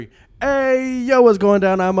Hey, yo, what's going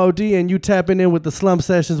down? I'm OD, and you tapping in with the Slump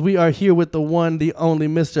Sessions. We are here with the one, the only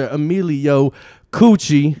Mr. Emilio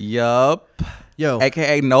Coochie. Yup. Yo.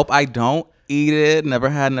 AKA, nope, I don't eat it. Never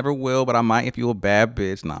had, never will, but I might if you a bad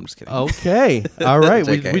bitch. No, I'm just kidding. Okay. All right.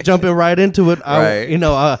 we jumping right into it.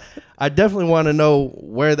 Right. I definitely want to know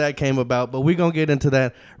where that came about, but we're going to get into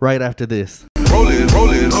that right after this. Roll it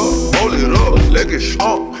up, let it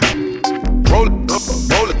strong. Roll it up,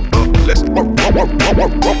 let's roll it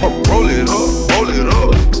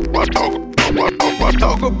up.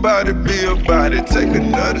 Talk about it, be about it, take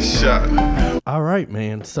another shot. All right,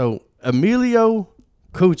 man. So, Emilio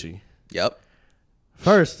Coochie. Yep.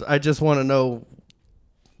 First, I just want to know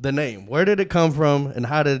the name. Where did it come from, and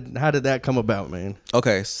how did that come about, man?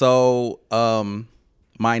 Okay, so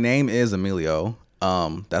my name is Emilio.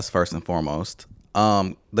 That's first and foremost.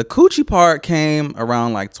 The Coochie part came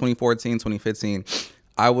around like 2014, 2015.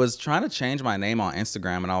 I was trying to change my name on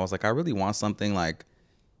Instagram, and I was like, I really want something like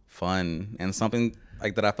fun and something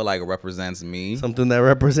like that I feel like represents me. Something that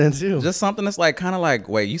represents you. Just something that's like kind of like,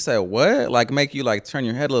 wait, you said what? Like make you like turn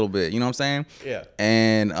your head a little bit. You know what I'm saying? Yeah.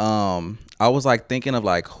 And I was like thinking of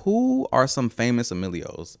like who are some famous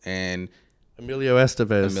Emilios, and Emilio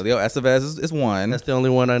Estevez. Emilio Estevez is one. That's the only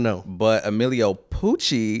one I know. But Emilio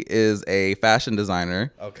Pucci is a fashion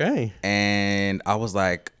designer. Okay. And I was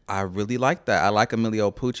like, I really like that. I like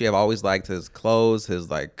Emilio Pucci. I've always liked his clothes,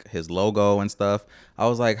 his logo and stuff. I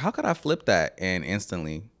was like, how could I flip that? And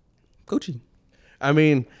instantly, Coochie. I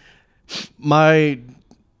mean, my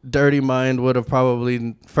dirty mind would have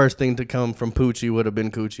probably first thing to come from Pucci would have been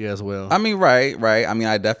Coochie as well. I mean, right. I mean,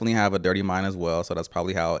 I definitely have a dirty mind as well, so that's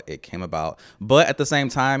probably how it came about. But at the same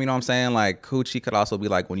time, you know what I'm saying? Like, Coochie could also be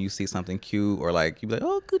like when you see something cute, or like you be like,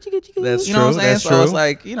 oh, Coochie. That's you know true. what I'm saying? That's so true. it's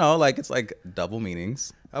like, you know, like it's like double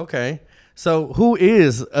meanings. Okay. So who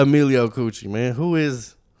is Emilio Coochie, man? Who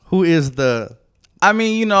is the... I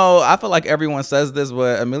mean, you know, I feel like everyone says this,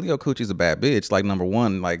 but Emilio Coochie's a bad bitch. Like, number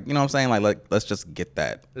one, like, you know what I'm saying? Like let's just get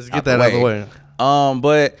that. Let's get that out of the way.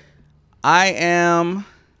 But I am,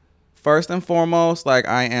 first and foremost, like,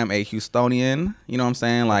 I am a Houstonian. You know what I'm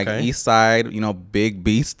saying? Like, Okay. East Side, you know, big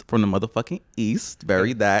beast from the motherfucking East.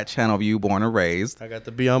 Very that. Channel View, born and raised. I got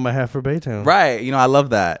to be on my half for Baytown. Right. You know, I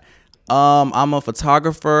love that. I'm a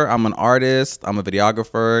photographer. I'm an artist. I'm a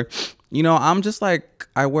videographer. You know, I'm just like,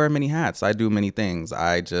 I wear many hats. I do many things.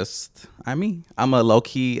 I'm me. I'm a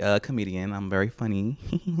low-key comedian. I'm very funny.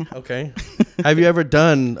 Okay. Have you ever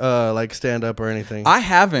done like stand-up or anything? I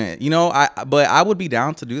haven't, you know, but I would be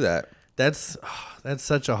down to do that. That's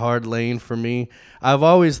such a hard lane for me. I've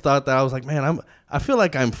always thought that I was like, man, I feel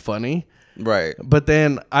like I'm funny. Right. But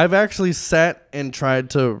then I've actually sat and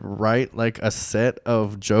tried to write like a set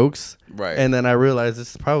of jokes. Right. And then I realized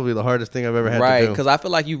it's probably the hardest thing I've ever had to Right. do. Because I feel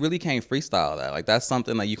like you really can't freestyle that. Like, that's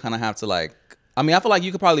something that you kind of have to like, I mean, I feel like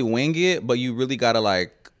you could probably wing it, but you really got to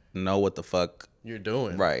like know what the fuck you're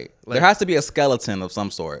doing. Right. Like, there has to be a skeleton of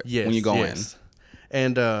some sort when you go in.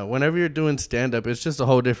 And whenever you're doing stand-up, it's just a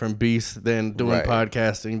whole different beast than doing Right.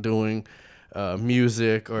 podcasting, doing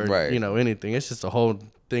music, or Right. you know, anything. It's just a whole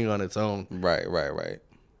thing on its own. Right.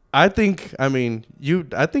 I think you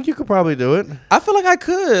could probably do it. I feel like I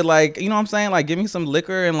could, like, you know what I'm saying? Like, give me some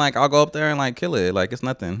liquor and like I'll go up there and like kill it. Like, it's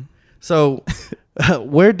nothing. So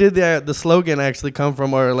where did the slogan actually come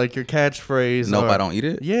from, or like your catchphrase? Nope, or, I don't eat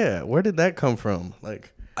it. Yeah, where did that come from?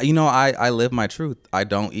 Like, You know, I live my truth. I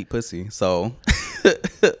don't eat pussy. So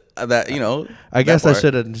that, you know, I guess I part.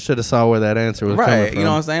 should have saw where that answer was coming Right. from. You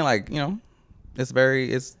know what I'm saying? Like, you know, it's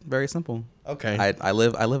very simple. Okay. I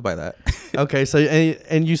live by that. Okay, so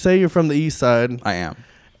and you say you're from the East Side. I am.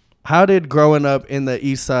 How did growing up in the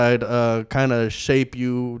East Side kind of shape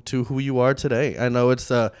you to who you are today? I know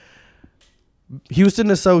it's Houston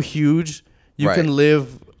is so huge. You Right. can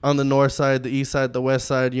live on the North Side, the East Side, the West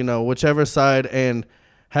Side, you know, whichever side, and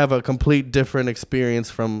have a complete different experience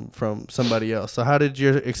from somebody else. So how did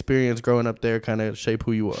your experience growing up there kind of shape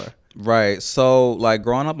who you are? Right. So like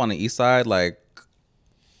growing up on the East Side, like,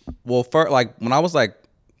 well, first, like when I was like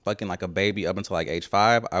fucking like a baby up until like age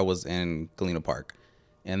 5, I was in Galena Park.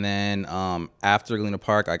 And then after Galena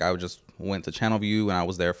Park, like I just went to Channel View, and I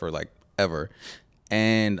was there for like ever.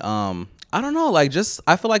 And I don't know, like just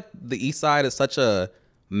I feel like the East Side is such a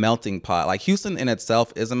melting pot. Like Houston in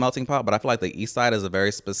itself is a melting pot, but I feel like the East Side is a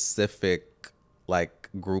very specific like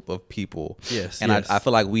group of people. Yes. And I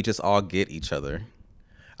feel like we just all get each other.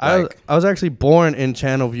 I was actually born in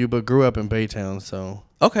Channelview, but grew up in Baytown. So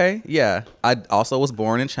Okay, yeah. I also was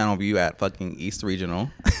born in Channelview at fucking East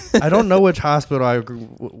Regional. I don't know which hospital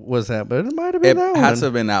was at, but it might have been that It had one. to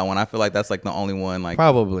have been that one. I feel like that's like the only one like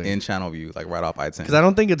Probably in Channelview, like right off I-10. because I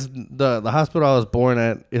don't think it's the hospital I was born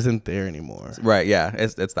at isn't there anymore. Right, yeah,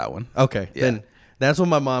 it's that one. Okay, Yeah. then that's what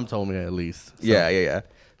my mom told me at least. So. Yeah.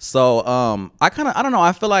 So I don't know.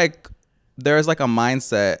 I feel like there's like a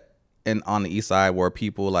mindset on the East Side where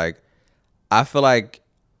people like, I feel like,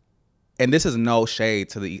 and this is no shade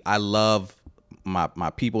to I love my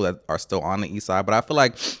people that are still on the East Side, but I feel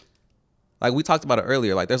like we talked about it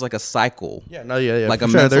earlier, like there's like a cycle. Yeah, no, yeah, like a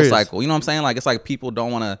sure, mental cycle. You know what I'm saying? Like it's like people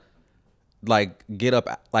don't want to like get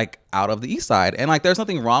up like out of the East Side, and like there's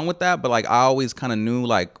nothing wrong with that, but like I always kind of knew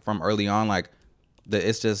like from early on like that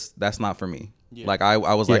it's just that's not for me. Yeah. Like I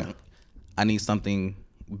was like I need something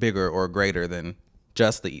bigger or greater than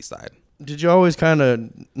just the East Side. Did you always kind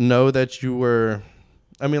of know that you were?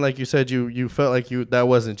 I mean, like you said, you felt like that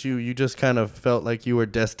wasn't you. You just kind of felt like you were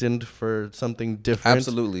destined for something different.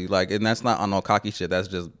 Absolutely. Like, and that's not on no cocky shit. That's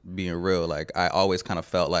just being real. Like, I always kind of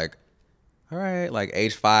felt like, all right, like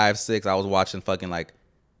age 5, 6, I was watching fucking like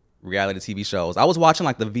reality TV shows. I was watching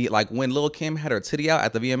like like when Lil' Kim had her titty out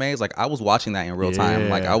at the VMAs. Like, I was watching that in real time.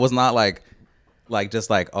 Like, I was not like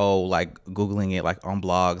just like, oh, like Googling it like on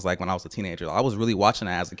blogs. Like when I was a teenager, I was really watching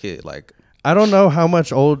it as a kid. Like, I don't know how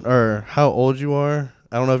old you are.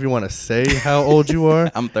 I don't know if you want to say how old you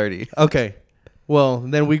are. I'm 30. Okay. Well,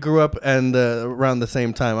 then we grew up around the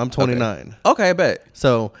same time. I'm 29. Okay, I bet.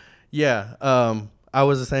 So, yeah, I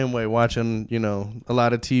was the same way, watching, a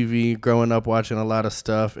lot of TV, growing up watching a lot of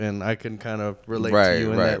stuff, and I can kind of relate to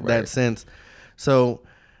you in that sense. So,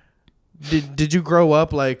 did you grow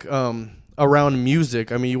up like around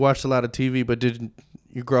music? I mean, you watched a lot of TV, but did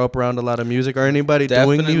you grow up around a lot of music or anybody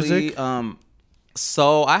doing music?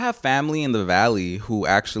 So I have family in the Valley who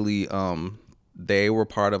actually they were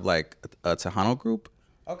part of like a Tejano group.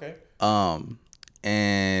 Okay.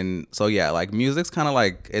 And so yeah, like music's kind of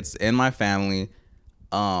like it's in my family.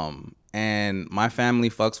 And my family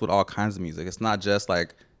fucks with all kinds of music. It's not just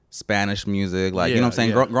like Spanish music, like you know what I'm saying?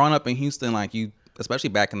 Yeah. Growing up in Houston, like you, especially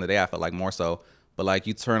back in the day, I felt like more so, but like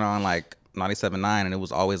you turn on like 97.9 and it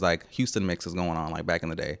was always like Houston mixes going on like back in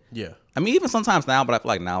the day. Yeah. I mean, even sometimes now, but I feel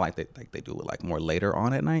like now like they do it like more later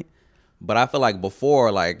on at night. But I feel like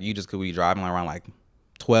before, like you just could be driving around like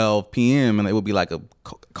 12 p.m. and it would be like a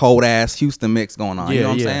cold ass Houston mix going on. You know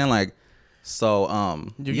what I'm saying? Like, so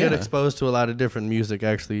you get exposed to a lot of different music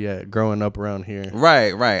actually growing up around here.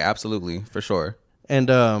 Right, absolutely, for sure. And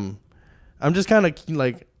I'm just kind of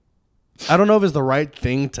like, I don't know if it's the right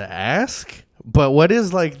thing to ask. But what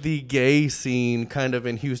is like the gay scene kind of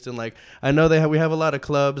in Houston? Like, I know we have a lot of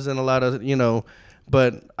clubs and a lot of,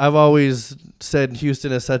 but I've always said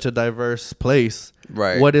Houston is such a diverse place.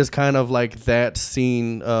 Right. What is kind of like that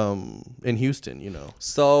scene in Houston,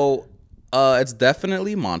 So it's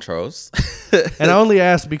definitely Montrose. And I only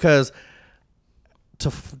ask because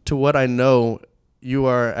to what I know, you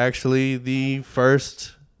are actually the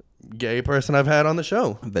first gay person I've had on the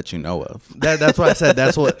show that you know of. That's what I said.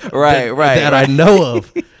 That's what right. I know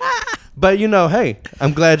of. But hey,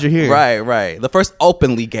 I'm glad you're here. Right. The first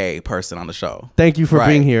openly gay person on the show. Thank you for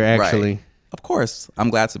being here. Actually, of course, I'm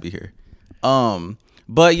glad to be here.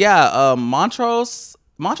 But yeah, Montrose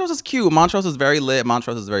is cute. Montrose is very lit.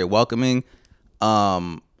 Montrose is very welcoming.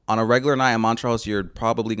 On a regular night in Montrose, you're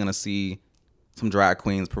probably gonna see some drag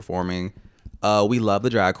queens performing. We love the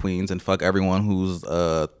drag queens and fuck everyone who's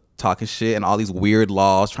talking shit and all these weird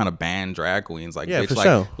laws trying to ban drag queens. Like, yeah, bitch, for like,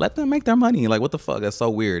 sure. let them make their money. Like, what the fuck? That's so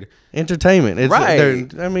weird. Entertainment. It's,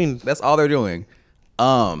 right. I mean, that's all they're doing.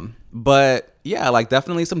 But yeah, like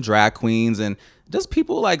definitely some drag queens and just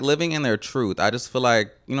people like living in their truth. I just feel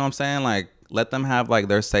like, you know what I'm saying? Like, let them have like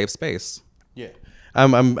their safe space. Yeah.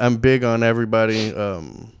 I'm big on everybody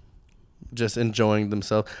just enjoying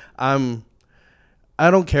themselves. I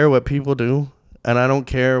don't care what people do, and I don't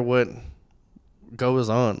care what goes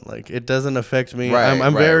on. Like, it doesn't affect me.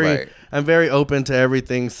 I'm very open to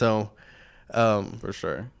everything. So for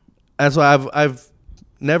sure. That's why I've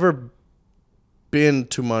never been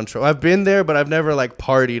to Montrose. I've been there, but I've never like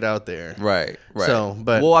partied out there. Right. So,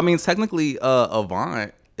 but well, I mean, technically,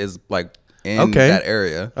 Avant is like in that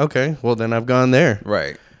area. Okay. Well, then I've gone there.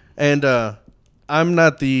 Right. And I'm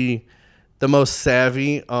not the most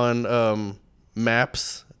savvy on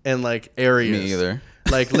maps and like areas. Me either.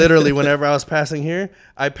 Like literally, whenever I was passing here,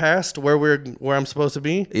 I passed where I'm supposed to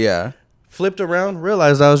be. Yeah. Flipped around,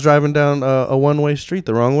 realized I was driving down a one-way street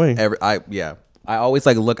the wrong way. I always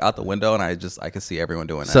like look out the window and I can see everyone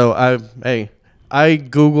doing that. So I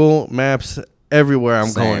Google Maps everywhere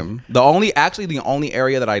I'm going. The only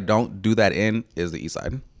area that I don't do that in is the east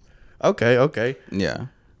side. Okay. Yeah.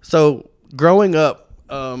 So growing up,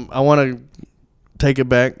 I want to take it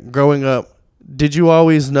back. Growing up, did you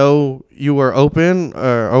always know you were open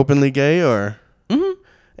or openly gay, or? Mm-hmm.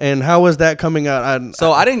 And how was that coming out?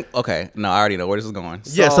 I didn't. Okay, no, I already know where this is going.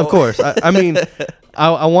 Yes, of course. I mean,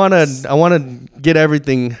 I wanna get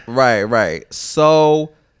everything. Right.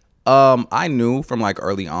 So, I knew from like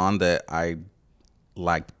early on that I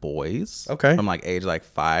liked boys. Okay. From like age like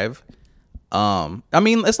 5. I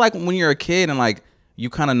mean, it's like when you're a kid and like you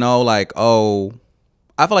kind of know like, oh,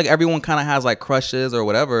 I feel like everyone kind of has like crushes or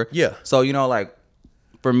whatever. Yeah. So like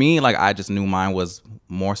for me, like I just knew mine was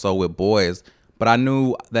more so with boys, but I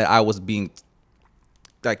knew that I was being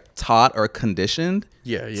like taught or conditioned.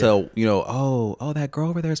 Yeah. So oh, that girl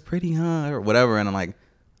over there is pretty, huh, or whatever, and I'm like,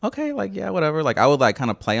 okay, like yeah, whatever. Like I would like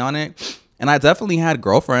kind of play on it, and I definitely had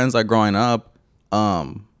girlfriends like growing up,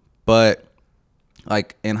 but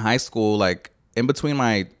like in high school, like in between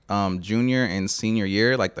my junior and senior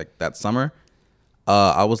year, like that summer,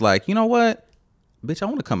 I was like, you know what, bitch, I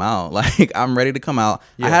want to come out. Like I'm ready to come out.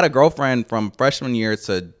 Yeah. I had a girlfriend from freshman year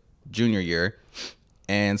to junior year,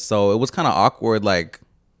 and so it was kind of awkward, like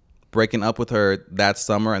breaking up with her that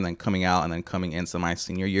summer and then coming out and then coming into my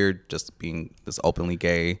senior year just being this openly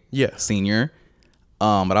gay senior.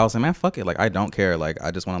 But I was like, man, fuck it. Like, I don't care. Like,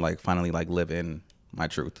 I just want to like finally like live in my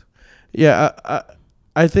truth. Yeah.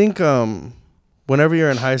 I think whenever you're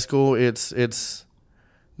in high school, it's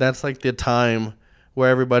that's like the time where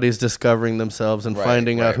everybody's discovering themselves and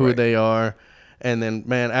finding out who they are. And then,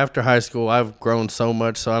 man, after high school, I've grown so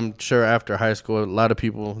much. So I'm sure after high school, a lot of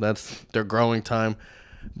people, that's their growing time.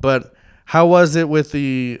 But how was it with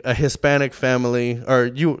a Hispanic family? Or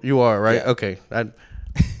you are, right? Yeah. Okay.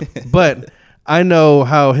 But I know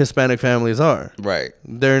how Hispanic families are. Right.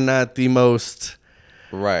 They're not the most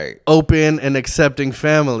open and accepting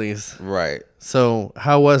families. Right. So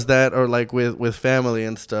how was that, or like with family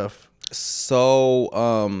and stuff? So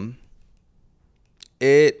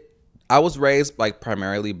I was raised like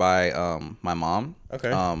primarily by my mom.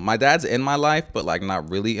 Okay. My dad's in my life, but like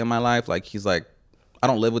not really in my life. Like he's like, I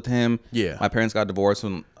don't live with him. Yeah. My parents got divorced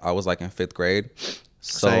when I was like in 5th grade.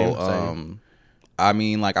 So Same. I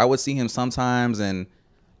mean, like I would see him sometimes, and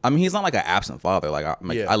I mean he's not like an absent father. Like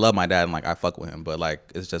I love my dad and like I fuck with him, but like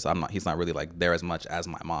it's just he's not really like there as much as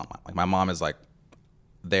my mom. Like my mom is like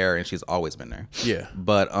there and she's always been there. Yeah.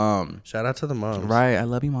 But shout out to the moms. Right, I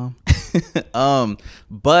love you, mom.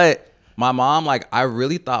 But my mom, like I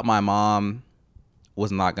really thought my mom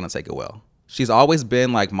was not gonna take it well. She's always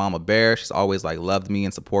been like mama bear. She's always like loved me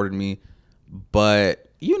and supported me. But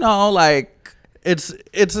like it's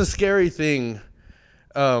a scary thing.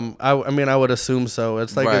 I mean I would assume so.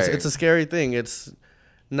 It's like it's a scary thing. It's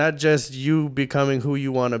not just you becoming who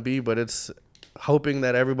you want to be, but it's hoping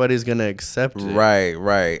that everybody's gonna accept it.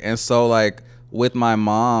 Right. And so like with my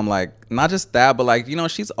mom, like not just that, but like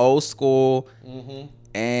she's old school,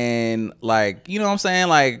 and like what I'm saying,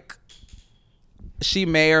 like she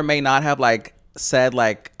may or may not have like said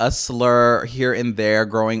like a slur here and there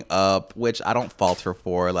growing up, which I don't fault her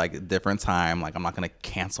for. Like different time, like I'm not gonna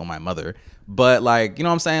cancel my mother, but like what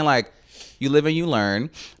I'm saying, like you live and you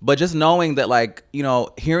learn. But just knowing that like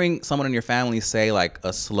hearing someone in your family say like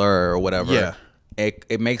a slur or whatever,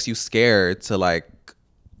 it makes you scared to like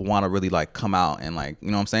want to really like come out and like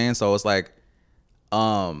what I'm saying. So it's like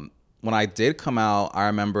when I did come out, I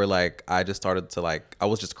remember like I just started to like I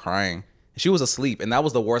was just crying. She was asleep, and that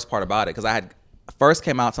was the worst part about it, because I had first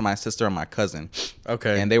came out to my sister and my cousin.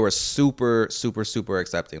 Okay. And they were super, super, super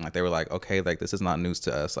accepting. Like they were like, okay, like this is not news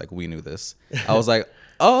to us. Like we knew this. I was like,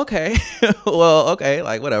 oh, okay. Well, okay,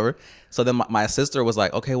 like whatever. So then my sister was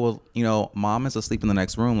like, okay, well, mom is asleep in the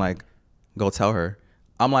next room. Like, go tell her.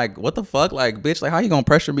 I'm like, what the fuck? Like, bitch, like how you gonna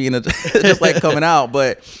pressure me into just like coming out?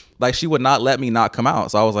 But like she would not let me not come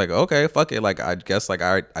out. So I was like, okay, fuck it. Like I guess like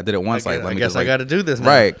I did it once. Like let me guess just, like, I gotta do this now.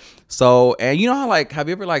 Right. So and you know how like have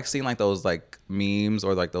you ever like seen like those like memes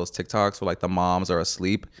or like those TikToks where like the moms are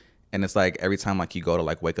asleep and it's like every time like you go to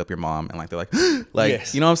like wake up your mom and like they're like like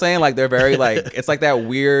yes. You know what I'm saying? Like they're very like it's like that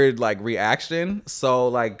weird like reaction. So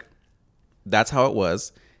like that's how it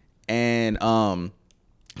was. And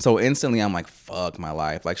so instantly I'm like, fuck my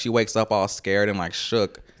life. Like she wakes up all scared and like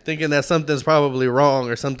shook, thinking that something's probably wrong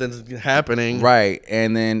or something's happening. Right.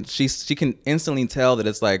 And then she can instantly tell that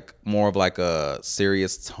it's like more of like a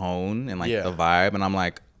serious tone and like the vibe. And I'm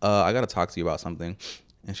like, I got to talk to you about something.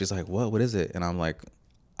 And she's like, what is it? And I'm like,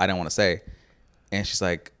 I didn't want to say. And she's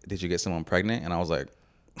like, did you get someone pregnant? And I was like,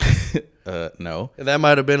 no. That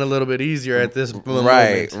might have been a little bit easier at this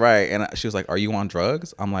moment. Right. And she was like, are you on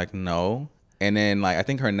drugs? I'm like, no. And then like I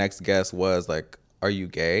think her next guess was like, "Are you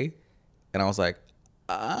gay?" And I was like,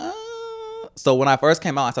 So when I first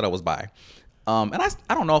came out, I said I was bi. And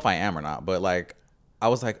I don't know if I am or not, but like I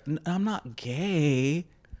was like, I'm not gay,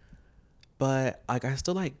 but like I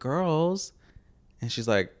still like girls. And she's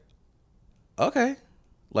like, okay,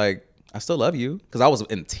 like I still love you, because I was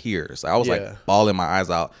in tears. I was like bawling my eyes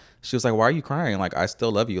out. She was like, why are you crying? Like I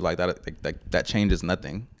still love you. Like that changes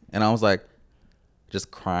nothing. And I was like,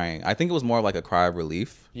 just crying. I think it was more like a cry of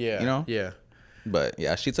relief. Yeah. You know? Yeah. But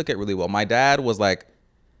yeah, she took it really well. My dad was like,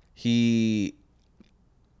 we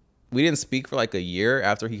didn't speak for like a year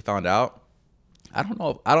after he found out. I don't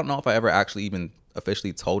know if I ever actually even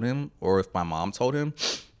officially told him, or if my mom told him.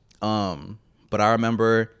 But I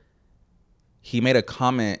remember he made a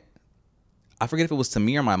comment. I forget if it was to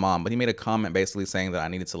me or my mom, but he made a comment basically saying that I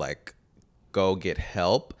needed to like go get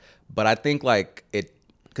help. But I think like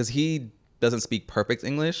because he doesn't speak perfect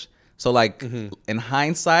English. So like in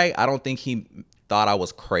hindsight, I don't think he thought I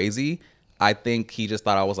was crazy. I think he just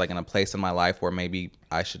thought I was like in a place in my life where maybe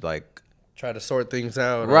I should like try to sort things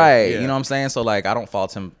out. Right. You know what I'm saying? So like I don't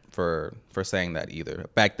fault him for saying that either.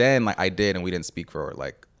 Back then, like I did, and we didn't speak for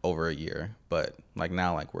like over a year. But like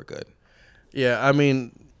now, like we're good. Yeah, I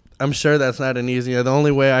mean, I'm sure that's not an easy. The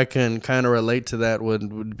only way I can kind of relate to that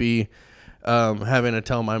would be having to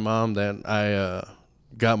tell my mom that I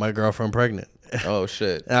got my girlfriend pregnant. Oh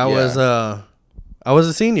shit! I was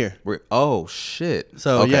a senior. Oh shit!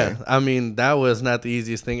 So yeah, I mean that was not the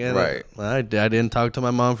easiest thing. And right. I didn't talk to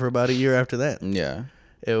my mom for about a year after that. Yeah.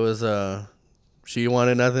 It was she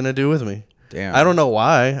wanted nothing to do with me. Damn. I don't know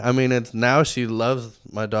why. I mean, it's now she loves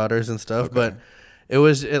my daughters and stuff, but it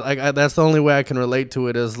was that's the only way I can relate to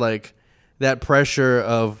it, is like that pressure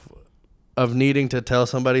of needing to tell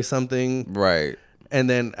somebody something. Right. And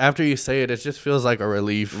then after you say it, it just feels like a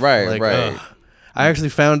relief. Right. Like, right. I actually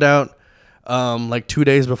found out like 2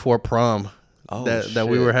 days before prom that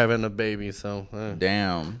we shit. were having a baby. So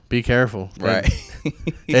damn. Be careful. Right.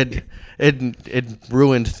 It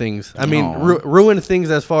ruined things. I mean, ruined things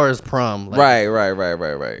as far as prom. Like,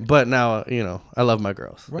 Right. But now, I love my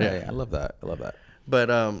girls. Right. Yeah. I love that.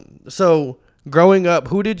 But so growing up,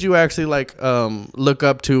 who did you actually like look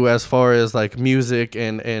up to as far as like music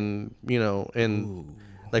and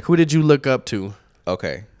like who did you look up to?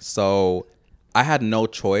 Okay, so I had no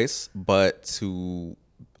choice but to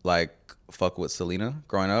like fuck with Selena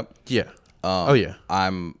growing up. Yeah. Oh yeah.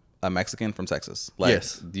 I'm a Mexican from Texas. Like,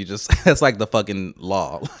 yes. You just it's like the fucking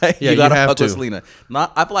law. Like, yeah, you gotta have fuck to. with Selena.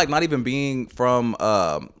 I feel like not even being from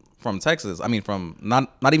Texas. I mean, from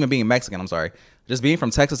not even being Mexican. I'm sorry. Just being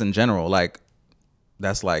from Texas in general. Like,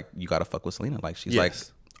 that's like you gotta fuck with Selena. Like she's like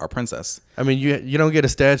our princess. I mean, you don't get a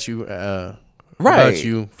statue right. about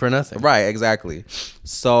you for nothing. Right, exactly.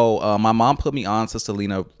 So my mom put me on to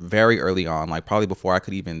Selena very early on, like probably before I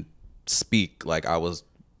could even speak. Like I was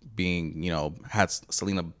being, had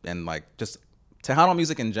Selena and like just Tejano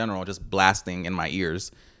music in general, just blasting in my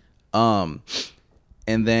ears. And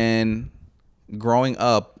then growing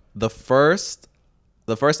up, the first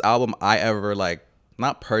album I ever like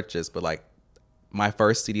not purchased, but like my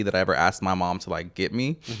first CD that I ever asked my mom to like get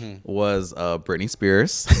me was Britney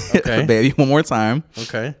Spears, okay. Baby One More Time.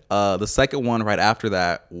 Okay. The second one right after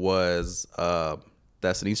that was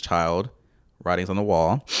Destiny's Child, Writings on the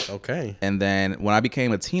Wall. Okay. And then when I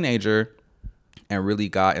became a teenager and really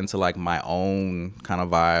got into like my own kind of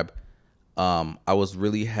vibe, I was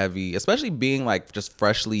really heavy, especially being like just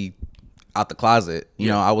freshly out the closet. You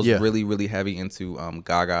know, I was really, really heavy into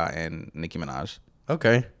Gaga and Nicki Minaj.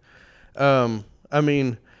 Okay. I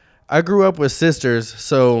mean, I grew up with sisters,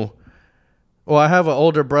 so I have an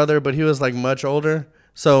older brother, but he was like much older.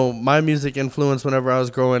 So my music influence whenever I was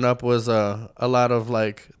growing up was a lot of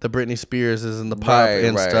like the Britney Spearses and the pop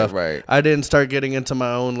and stuff. Right. I didn't start getting into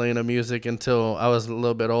my own lane of music until I was a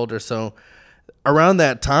little bit older. So around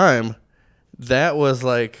that time, that was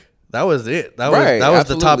it. That was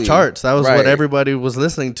the top charts. That was what everybody was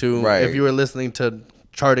listening to if you were listening to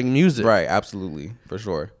charting music. Right, absolutely, for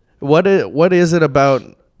sure. What is it about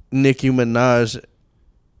Nicki Minaj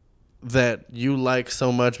that you like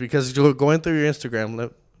so much? Because you're going through your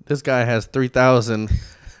Instagram, this guy has 3,000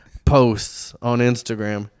 posts on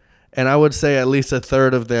Instagram, and I would say at least a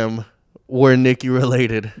third of them were Nicki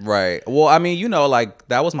related. Right. Well, I mean, like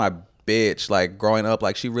that was my bitch. Like growing up,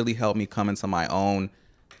 like she really helped me come into my own.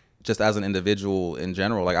 Just as an individual in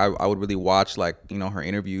general, like I would really watch like her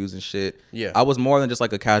interviews and shit. Yeah, I was more than just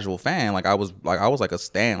like a casual fan. Like I was like a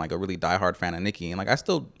stan, like a really diehard fan of Nicki, and like I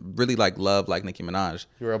still really like love like Nicki Minaj.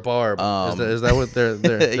 You're a barb. Is that what they're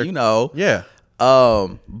Yeah.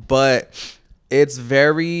 But it's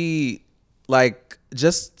very like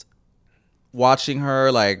just watching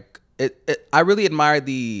her, like I really admire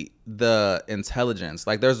the intelligence.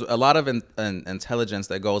 Like there's a lot of intelligence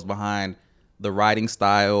that goes behind the writing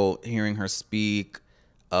style, hearing her speak,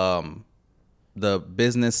 the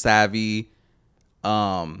business savvy,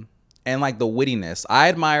 and like the wittiness. I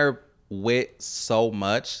admire wit so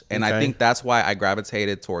much, and I think that's why I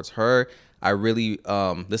gravitated towards her. I really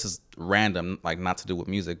this is random, like not to do with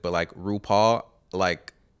music, but like RuPaul,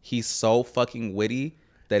 like he's so fucking witty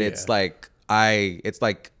that it's like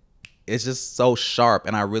it's just so sharp,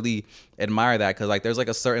 and I really admire that because like there's like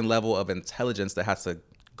a certain level of intelligence that has to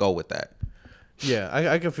go with that. Yeah,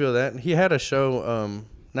 I can feel that. He had a show,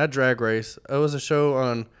 not Drag Race. It was a show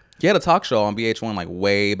on. He had a talk show on VH1 like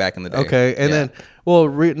way back in the day. Okay, and then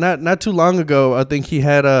not too long ago, I think he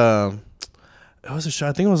had it was a show.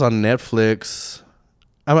 I think it was on Netflix.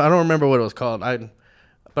 I don't remember what it was called.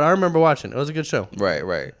 But I remember watching. It was a good show. Right.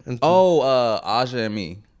 Aja and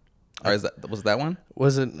Me. Or was that one?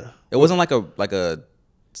 Was it? It wasn't like a.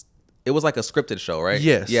 It was like a scripted show, right?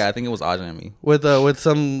 Yes. Yeah, I think it was Aja and Me. With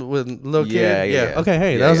little kid. Yeah. Okay,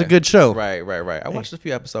 hey, that was a good show. Right. I watched a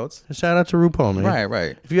few episodes. Shout out to RuPaul, man.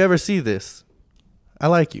 Right. If you ever see this, I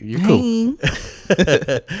like you. You're cool.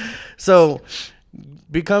 So,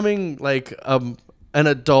 becoming like an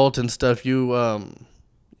adult and stuff, you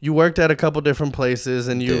worked at a couple different places,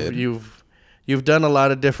 and you've done a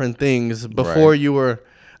lot of different things before you were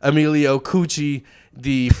Emilio Coochie,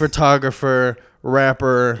 the photographer,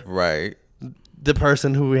 rapper, right, the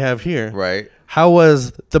person who we have here. Right. How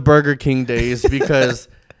was the Burger King days? Because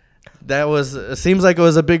it seems like it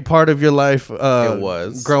was a big part of your life. It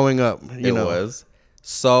was growing up. It was.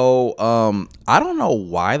 So I don't know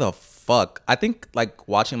why the fuck. I think like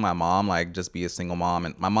watching my mom like just be a single mom,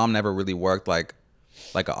 and my mom never really worked like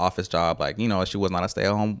an office job. Like, you know, she was not a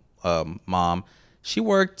stay-at-home mom. She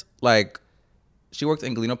worked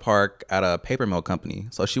in Galena Park at a paper mill company.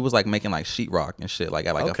 So she was like making like sheetrock and shit, like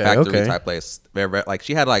at like a factory type place. Like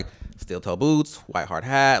she had like steel toe boots, white hard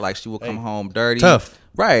hat. Like she would come home dirty. Tough.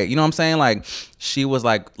 Right. You know what I'm saying? Like she was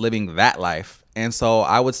like living that life. And so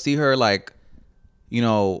I would see her like, you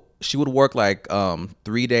know, she would work like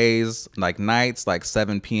 3 days, like nights, like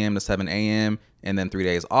 7 p.m. to 7 a.m. and then 3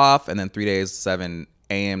 days off, and then 3 days 7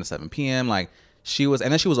 a.m. to 7 p.m. Like and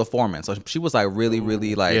then she was a foreman, so she was like really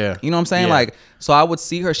like, you know what I'm saying? Like, so I would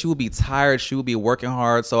see her, she would be tired, she would be working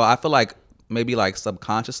hard. So I feel like maybe like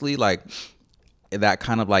subconsciously, like that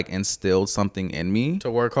kind of like instilled something in me to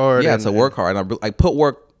work hard. Yeah, to work hard. And I like put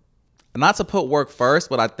work, not to put work first,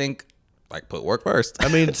 but I think like put work first. I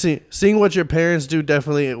mean, seeing what your parents do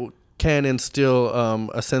definitely can instill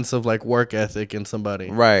a sense of like work ethic in somebody.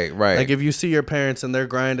 Right. Like if you see your parents and they're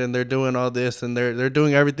grinding, they're doing all this, and they're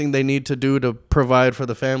doing everything they need to do to provide for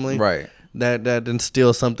the family. Right. That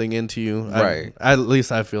instills something into you. Right. At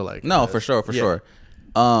least I feel like. No, for sure.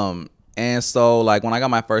 And so like when I got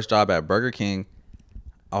my first job at Burger King,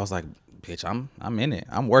 I was like, bitch, I'm in it.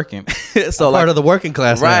 I'm working. So I'm part of the working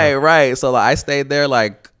class. Right. So like I stayed there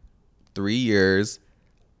like 3 years.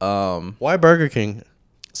 Why Burger King?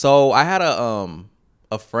 So I had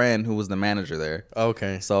a friend who was the manager there.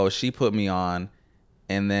 Okay. So she put me on,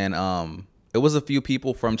 and then it was a few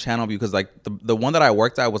people from Channelview, because like the one that I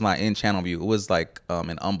worked at was not in Channelview. It was like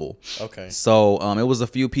in Humble. Okay. So it was a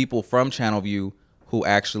few people from Channelview who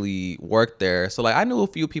actually worked there. So like I knew a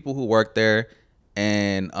few people who worked there,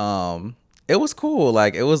 and it was cool.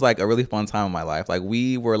 Like it was like a really fun time in my life. Like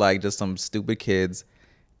we were like just some stupid kids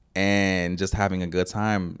and just having a good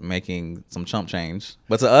time making some chump change.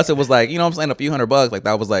 But to us, it was like, you know what I'm saying, a few $100. Like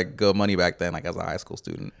that was like good money back then, like as a high school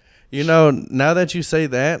student. You know, now that you say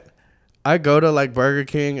that, I go to like Burger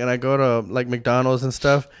King and I go to like McDonald's and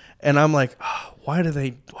stuff, and I'm like, oh, why did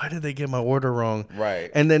they get my order wrong?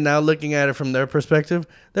 Right. And then now looking at it from their perspective,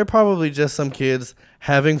 they're probably just some kids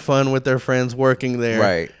having fun with their friends working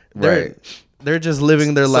there. Right. They're just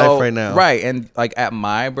living their life right now. Right. And like at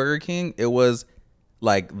my Burger King, it was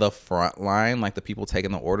like the front line, like the people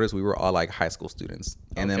taking the orders, we were all like high school students.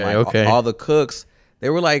 And then like all the cooks, they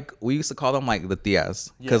were like, we used to call them like the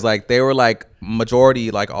tias, because like they were like majority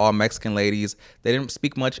like all Mexican ladies. They didn't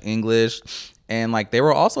speak much English, and like they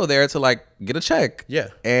were also there to like get a check. Yeah.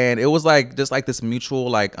 And it was like just like this mutual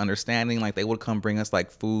like understanding. Like they would come bring us like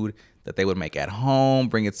food that they would make at home,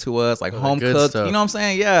 bring it to us, like home cooked. Stuff. You know what I'm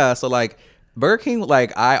saying? Yeah. So like Burger King,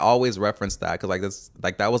 like I always reference that, because like this,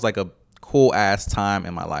 like that was like a cool ass time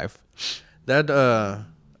in my life. That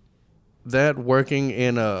working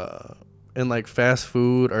in like fast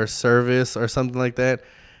food or service or something like that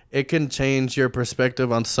it can change your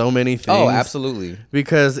perspective on so many things. Oh, absolutely.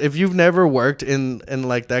 Because if you've never worked in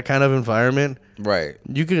like that kind of environment, right?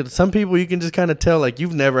 Some people you can just kind of tell like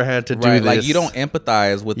you've never had to do this. Like you don't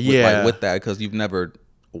empathize with that because you've never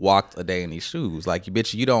walked a day in these shoes. Like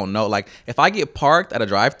you don't know. Like if I get parked at a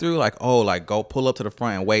drive-through, like go pull up to the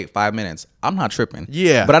front and wait 5 minutes, I'm not tripping.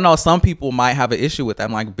 Yeah. But I know some people might have an issue with that.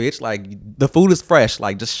 I'm like, bitch, like the food is fresh.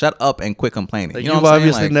 Like just shut up and quit complaining. Like, you know you've what I'm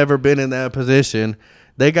saying? obviously never been in that position.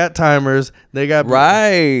 They got timers. They got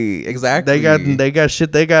exactly. They got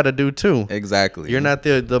shit they got to do too. Exactly. You're not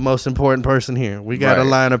the most important person here. We got a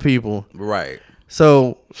line of people. Right.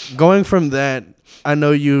 So going from that, I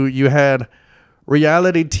know you had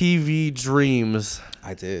reality TV dreams.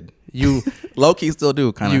 I did. You low key still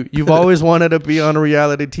do kind of. You've always wanted to be on a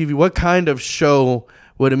reality TV. What kind of show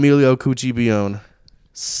would Emilio Coochie be on?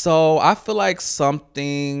 So I feel like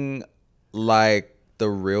something like The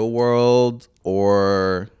Real World,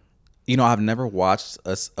 or I've never watched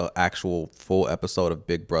a actual full episode of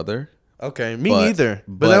Big Brother. Okay, me neither.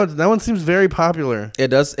 But that one seems very popular. It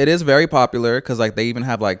does. It is very popular because like they even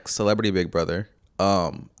have like Celebrity Big Brother.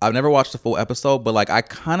 I've never watched the full episode, but like I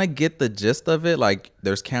kind of get the gist of it. Like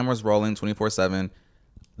there's cameras rolling 24/7.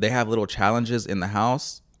 They have little challenges in the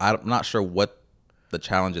house. I'm not sure what the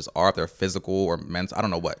challenges are, if they're physical or mental. I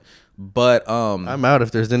don't know what. But I'm out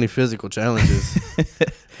if there's any physical challenges.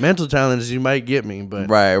 Mental challenges you might get me, but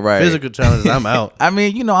right. Physical challenges I'm out. I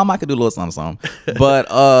mean, I might could do a little something.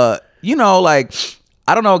 But like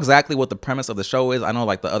I don't know exactly what the premise of the show is. I know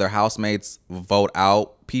like the other housemates vote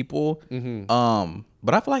out people. Mm-hmm.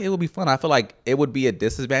 But I feel like it would be fun. I feel like it would be a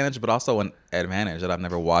disadvantage, but also an advantage that I've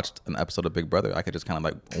never watched an episode of Big Brother. I could just kind of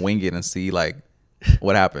like wing it and see like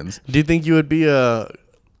what happens. Do you think you would be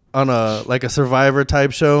on a Survivor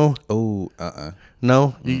type show? Oh,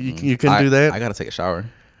 no, you couldn't do that. I gotta take a shower.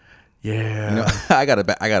 Yeah, I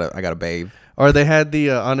gotta bathe. Or they had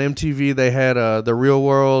the on MTV. They had the Real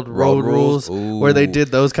World Road Rules, where they did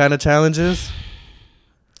those kind of challenges.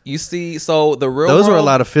 You see, so the real those world, were a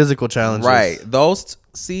lot of physical challenges, right? Those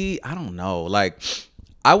I don't know. Like,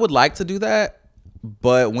 I would like to do that,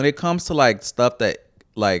 but when it comes to like stuff that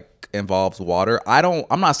like involves water,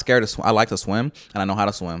 I'm not scared to swim. I like to swim and I know how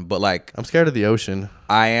to swim, but like I'm scared of the ocean.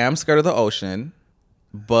 I am scared of the ocean,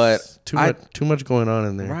 but too much going on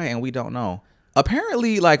in there, right? And we don't know.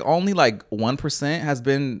 Apparently, like only like 1% has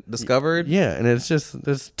been discovered. Yeah, and it's just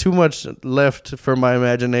there's too much left for my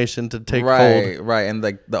imagination to take hold. Right, and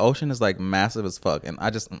like the ocean is like massive as fuck, and I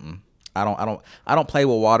just I don't play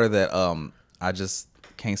with water that I just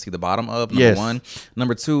can't see the bottom of. Number one,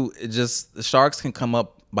 number two, the sharks can come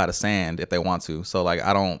up by the sand if they want to. So like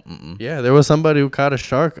I don't. Yeah, there was somebody who caught a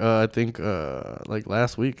shark. I think like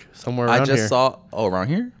last week somewhere around here. I just saw. Oh, around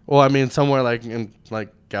here? Well, I mean somewhere like in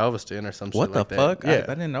like Galveston or something. What the fuck? Yeah,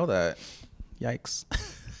 I didn't know that. Yikes.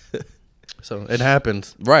 So it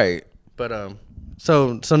happens, right? But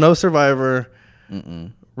so no Survivor.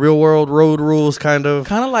 Real World Road Rules, kind of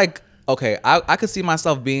like. Okay, I could see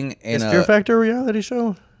myself being in a Fear Factor reality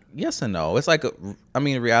show. Yes and no. It's like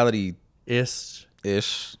reality ish.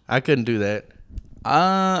 I couldn't do that.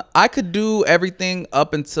 I could do everything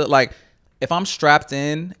up until like if I'm strapped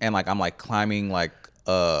in and like I'm like climbing like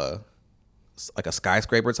a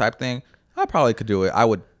skyscraper type thing, I probably could do it. I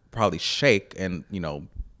would probably shake and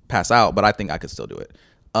pass out, but I think I could still do it.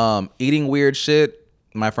 Eating weird shit.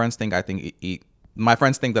 My friends think My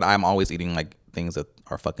friends think that I'm always eating like things that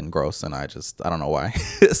are fucking gross, and I don't know why.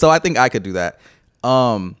 So I think I could do that.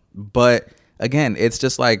 But again, it's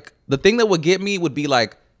just like the thing that would get me would be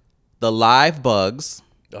like the live bugs.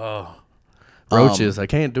 Oh, roaches. I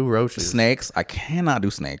can't do roaches. Snakes. I cannot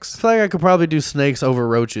do snakes. I feel like I could probably do snakes over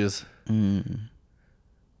roaches.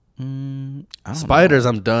 Spiders,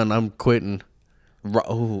 I'm done. I'm quitting.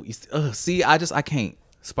 See, I can't.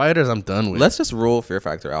 Spiders, I'm done with. Let's just rule Fear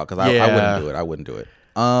Factor out because I wouldn't do it.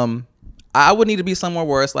 I would need to be somewhere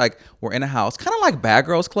where it's like we're in a house, kind of like Bad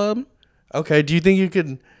Girls Club. Okay, do you think you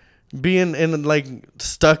could be in like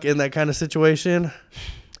stuck in that kind of situation?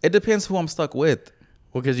 It depends who I'm stuck with.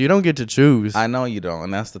 Well, because you don't get to choose. I know you don't,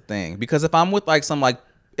 and that's the thing. Because if I'm with like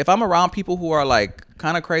if I'm around people who are like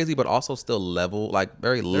kind of crazy but also still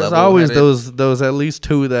very level. There's always those at least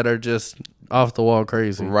two that are just off the wall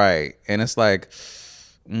crazy. Right, and it's like,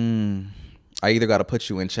 I either got to put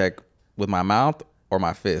you in check with my mouth or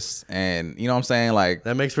my fists, and you know what I'm saying? Like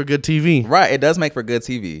that makes for good TV. Right, it does make for good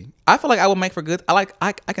TV. I feel like I would make for good. I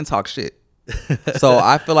can talk shit. So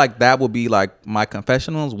I feel like that would be like my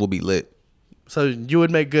confessionals will be lit. So you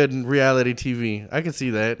would make good reality TV. I can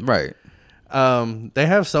see that. Right. They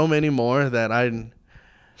have so many more that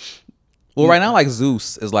Well, right now, like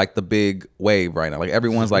Zeus is like the big wave right now. Like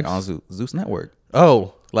everyone's like on Zeus Network.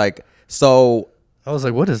 Oh, Like so. I was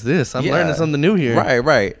like, what is this? I'm Yeah. learning something new here.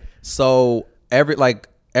 Right. So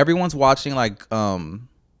everyone's watching like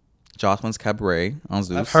Jocelyn's Cabaret on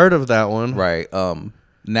Zeus. I've heard of that one. Right.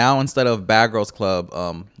 Now instead of Bad Girls Club,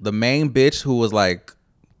 the main bitch who was like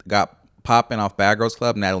got popping off Bad Girls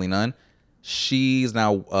Club, Natalie Nunn, she's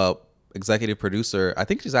now executive producer. I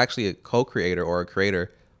think she's actually a co-creator or a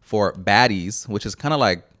creator for Baddies, which is kind of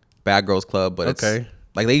like Bad Girls Club, but it's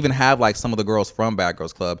like they even have like some of the girls from Bad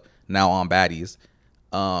Girls Club now on Baddies.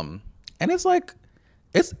 And it's like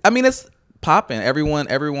it's popping.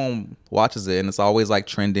 Everyone watches it and it's always like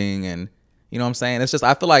trending, and you know what I'm saying? It's just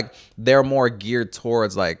I feel like they're more geared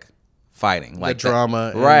towards like fighting, like the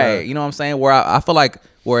drama. Right. You know what I'm saying? Where I feel like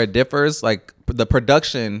where it differs, like the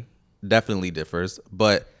production definitely differs,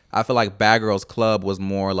 but I feel like Bad Girls Club was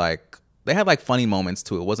more like they had like funny moments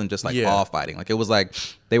too. It wasn't just like all fighting. Like it was like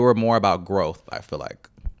they were more about growth, I feel like.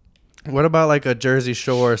 What about like a Jersey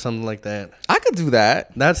Shore or something like that? I could do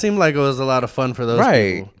that. That seemed like it was a lot of fun for those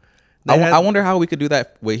people. I wonder how we could do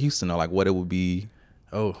that with Houston though. Like what it would be.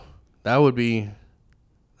 Oh, that would be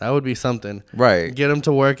something. Right. Get them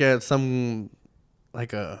to work at some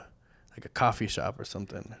like a coffee shop or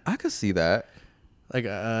something. I could see that. Like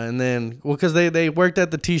and then because they worked at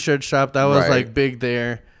the t-shirt shop that was like big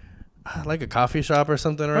there. Like a coffee shop or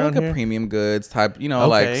something around like here. A premium goods type, you know,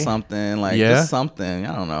 like something like just something.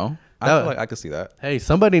 I don't know. I feel like I could see that. Hey,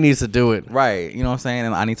 somebody needs to do it. Right. You know what I'm saying?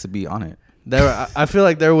 And I need to be on it. I feel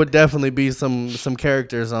like there would definitely be some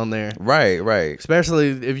characters on there. Right. Especially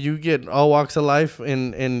if you get all walks of life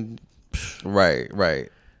and Right.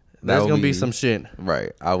 There's gonna be some shit.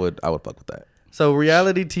 Right. I would fuck with that. So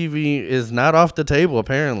reality TV is not off the table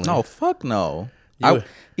apparently. No, fuck no.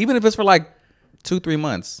 Even if it's for like 2-3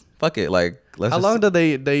 months. Fuck it. Like How long do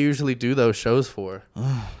they usually do those shows for?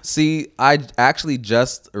 See, I actually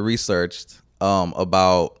just researched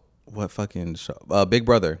about what fucking show? Big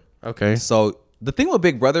Brother. Okay. So the thing with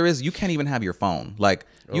Big Brother is you can't even have your phone. Like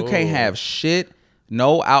you can't have shit,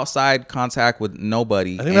 no outside contact with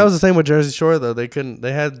nobody. I think that was the same with Jersey Shore though. They couldn't.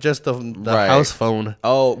 They had just the house phone.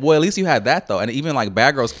 Oh well, at least you had that though. And even like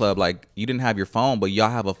Bad Girls Club, like you didn't have your phone, but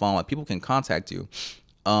y'all have a phone. Like people can contact you.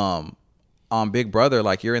 On Big Brother,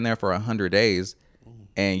 like you're in there for 100 days,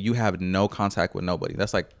 and you have no contact with nobody.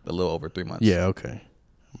 That's like a little over 3 months. Yeah. Okay.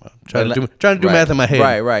 I'm trying to do math in my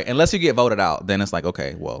head. Right. Unless you get voted out, then it's like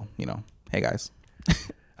okay, well, you know, hey guys.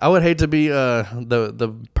 I would hate to be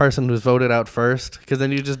the person who's voted out first, because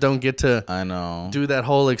then you just don't get to do that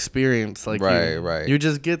whole experience. Like right. You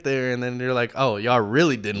just get there and then you're like, oh, y'all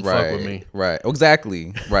really didn't fuck with me. Right.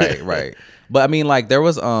 Exactly. Right. But I mean, like there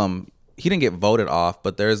was he didn't get voted off,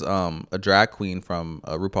 but there's a drag queen from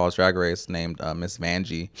RuPaul's Drag Race named Miss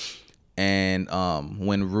Vanjie, and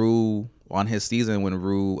when Ru on his season when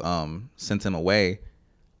Ru sent him away,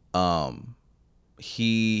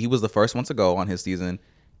 he was the first one to go on his season.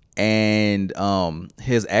 And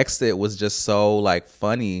his exit was just so like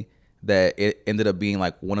funny that it ended up being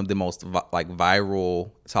like one of the most like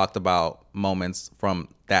viral talked about moments from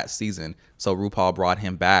that season. So RuPaul brought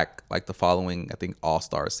him back like the following, I think,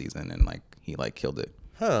 All-Star season, and like he like killed it.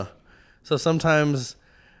 Huh. So sometimes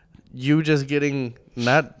you just getting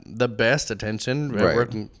not the best attention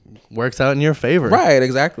works out in your favor. Right,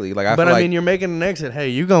 exactly. Like I mean, you're making an exit. Hey,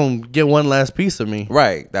 you gonna get one last piece of me.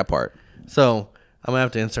 Right, that part. So I'm gonna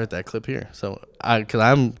have to insert that clip here. So because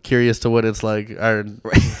I'm curious to what it's like.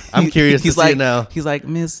 I'm curious to see it now. He's like,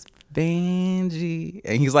 Miss Vanjie,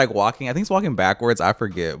 and he's like walking. I think he's walking backwards. I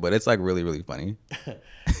forget, but it's like really, really funny.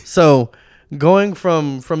 So going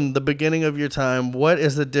from the beginning of your time, what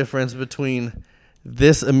is the difference between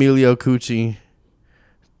this Emilio Coochie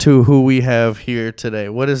to who we have here today?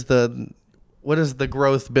 What has the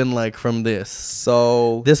growth been like from this?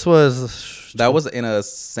 So that was in a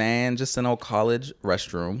San Jacinto College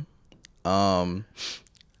restroom.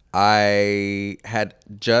 I had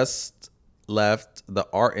just left the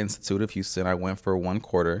Art Institute of Houston. I went for 1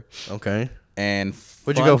 quarter. Okay. And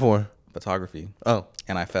what'd you go for? Photography. Oh.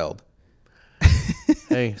 And I failed.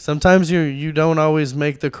 Hey, sometimes you don't always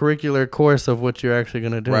make the curricular course of what you're actually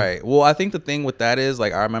gonna do. Right. Well, I think the thing with that is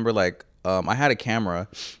like I remember like I had a camera,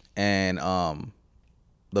 and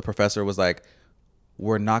the professor was like,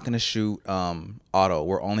 we're not gonna shoot auto.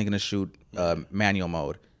 We're only gonna shoot manual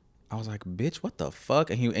mode. I was like, bitch, what the fuck?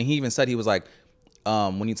 And he even said, he was like,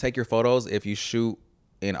 when you take your photos, if you shoot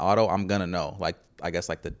in auto, I'm gonna know. Like I guess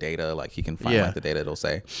like the data, like he can find like the data it'll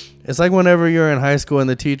say. It's like whenever you're in high school and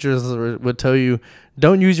the teachers would tell you,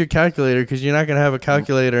 don't use your calculator because you're not gonna have a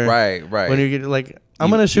calculator. Right. When you get like,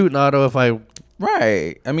 I'm gonna shoot in auto if I.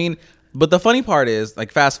 Right. I mean, But the funny part is,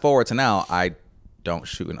 like, fast forward to now, I don't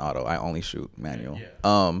shoot in auto. I only shoot manual.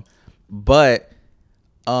 Yeah.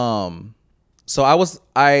 So I was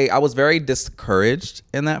very discouraged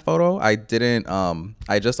in that photo. I didn't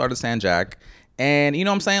I just started San Jack, and you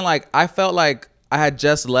know what I'm saying, like I felt like I had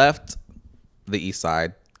just left the East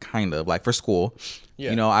Side, kind of like for school.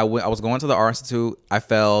 Yeah. You know, I was going to the Art Institute. I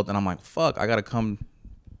failed, and I'm like, fuck, I gotta come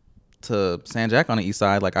to San Jack on the East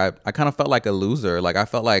Side. Like I kind of felt like a loser. Like I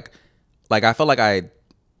felt like I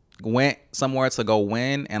went somewhere to go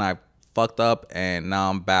win, and I fucked up, and now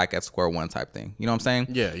I'm back at square one type thing. You know what I'm saying?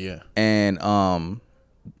 Yeah, yeah. And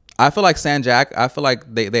I feel like San Jack, I feel like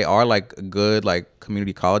they are like good like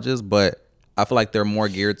community colleges, but I feel like they're more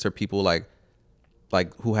geared to people like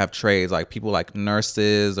who have trades, like people like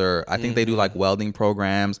nurses, or I think they do like welding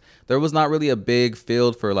programs. There was not really a big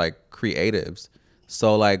field for like creatives.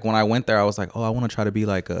 So like when I went there, I was like, oh, I want to try to be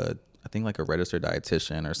like I think like a registered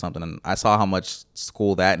dietitian or something. And I saw how much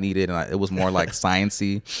school that needed, and it was more like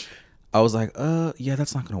sciencey. I was like, yeah,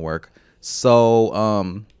 that's not gonna work.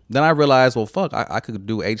 So then I realized, well, fuck, I could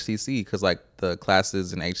do HCC, because like the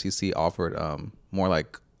classes in HCC offered more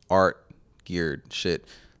like art geared shit.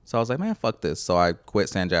 So I was like, man, fuck this. So I quit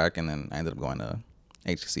San Jack, and then I ended up going to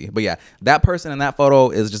HCC. But yeah, that person in that photo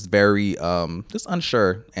is just very just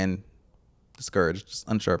unsure and discouraged, just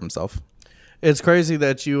unsure of himself. It's crazy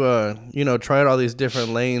that you tried all these different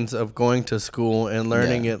lanes of going to school and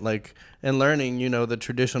learning it, like, and learning, the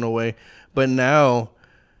traditional way. But now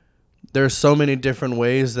there's so many different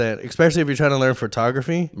ways that, especially if you're trying to learn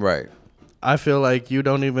photography, right? I feel like you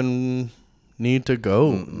don't even need to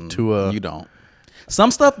go to you don't.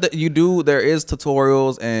 Some stuff that you do, there is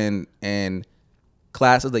tutorials and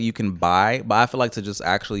classes that you can buy, but I feel like to just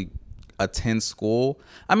actually attend school,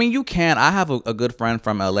 I mean, you can. I have a good friend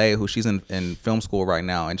from LA who she's in film school right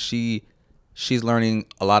now, and she's learning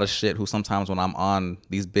a lot of shit. Who sometimes when I'm on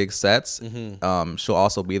these big sets, she'll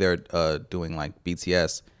also be there doing like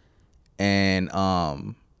BTS, and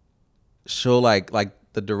she'll like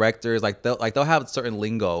the directors they'll have certain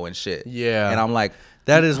lingo and shit. Yeah, and I'm like,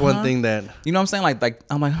 that is one thing that, you know what I'm saying, like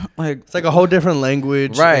I'm like it's like a whole different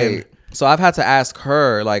language, right? So I've had to ask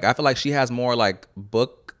her. Like I feel like she has more like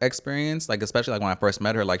book experience, like especially like when I first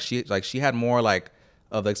met her, like she had more like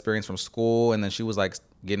of the experience from school, and then she was like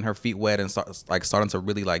getting her feet wet and starting to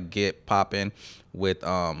really like get popping with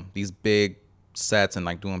these big sets and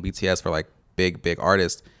like doing BTS for like big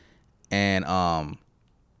artists. And I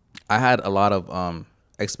had a lot of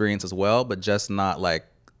experience as well, but just not like,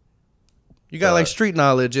 you got like street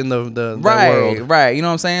knowledge in the right, world. Right. You know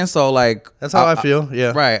what I'm saying? So like that's how I feel.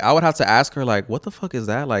 Yeah. Right. I would have to ask her like, what the fuck is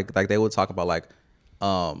that? Like they would talk about like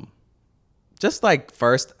just like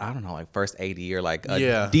first AD or like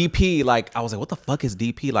DP. Like I was like, what the fuck is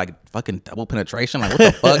DP? Like fucking double penetration? Like what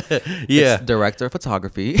the fuck? Yeah. It's director of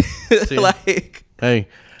photography. Like, hey,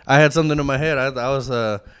 I had something in my head. I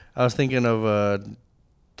was thinking of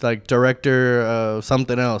like director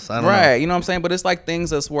something else. I don't know. Right. You know what I'm saying? But it's like things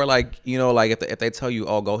that's where like, like if they tell you,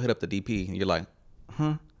 oh, go hit up the DP, and you're like,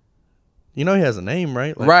 huh? He has a name,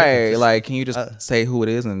 right? Like, right. Like, can you just say who it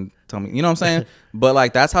is and tell me? You know what I'm saying? But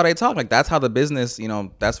like, that's how they talk. Like, that's how the business,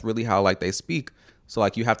 that's really how like they speak. So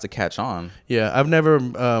like, you have to catch on. Yeah. I've never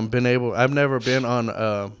been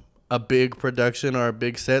on a big production or a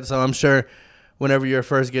big set. So I'm sure whenever you're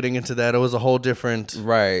first getting into that, it was a whole different.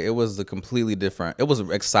 Right. It was a completely different. It was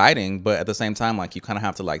exciting, but at the same time, like you kind of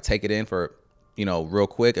have to like take it in for, real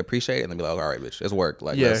quick, appreciate it, and then be like, all right, bitch, it's work.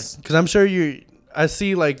 Like, yeah. Because I'm sure I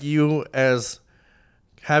see like you as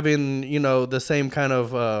having, the same kind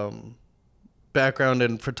of background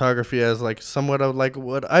in photography as like somewhat of like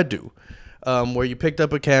what I do, where you picked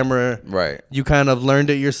up a camera, right? You kind of learned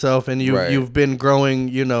it yourself, and you've been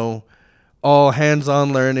growing, all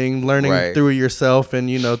hands-on learning right. through yourself, and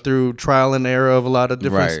through trial and error of a lot of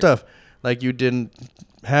different stuff. Like you didn't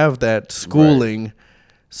have that schooling, right.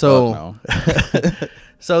 So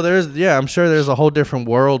so I'm sure there's a whole different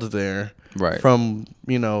world there. Right. From,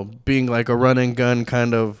 being like a run and gun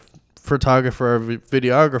kind of photographer or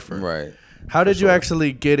videographer. Right. How did you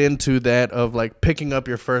actually get into that of like picking up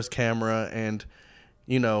your first camera and,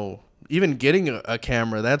 even getting a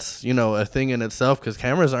camera? That's, a thing in itself, because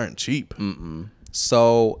cameras aren't cheap.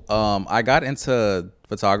 So I got into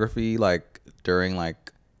photography like during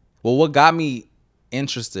like, well, what got me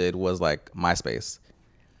interested was like MySpace.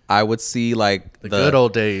 I would see like the good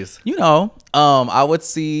old days. I would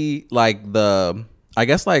see like I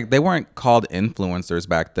guess like they weren't called influencers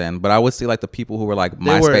back then, but I would see like the people who were like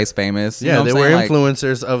MySpace famous. Yeah, they were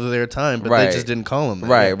influencers of their time, but they just didn't call them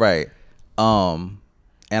that. Right.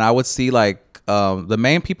 And I would see like the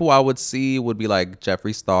main people I would see would be like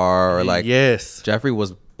Jeffree Star or like yes, Jeffree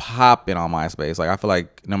was popping on MySpace. Like I feel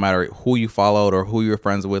like no matter who you followed or who you were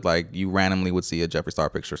friends with, like you randomly would see a Jeffree Star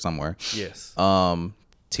picture somewhere. yes.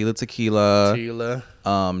 Tila Tequila. Tila.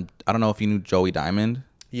 I don't know if you knew Joey Diamond.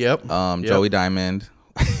 Yep. Joey Diamond.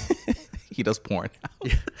 He does porn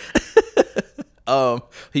now.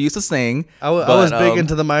 He used to sing. I was big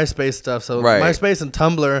into the MySpace stuff. So MySpace and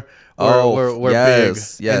Tumblr were big.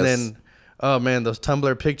 Yes. And then, oh man, those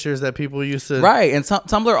Tumblr pictures that people used to. Right. And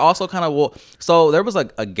Tumblr also kind of so there was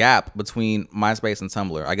like a gap between MySpace and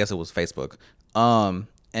Tumblr. I guess it was Facebook.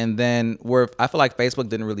 And then I feel like Facebook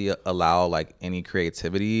didn't really allow like any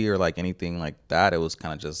creativity or like anything like that. It was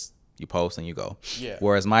kind of just you post and you go. Yeah.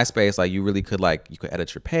 Whereas MySpace, like you really could you could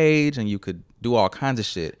edit your page and you could do all kinds of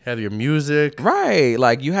shit. Have your music. Right.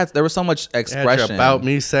 Like there was so much expression. Your About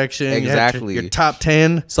Me section. Exactly. Your top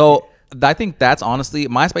 10. So I think that's honestly,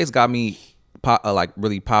 MySpace got me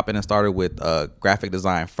really popping and started with graphic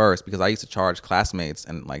design first, because I used to charge classmates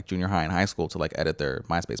in like junior high and high school to like edit their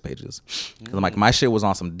MySpace pages. Cause like my shit was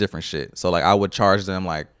on some different shit. So like I would charge them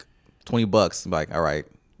like $20. Like, all right,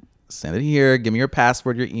 send it here. Give me your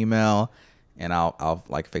password, your email, and I'll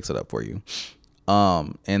like fix it up for you.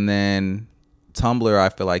 And then Tumblr, I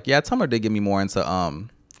feel like, Tumblr did get me more into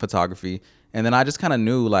photography. And then I just kind of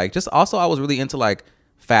knew like, just also I was really into like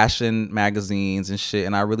fashion magazines and shit,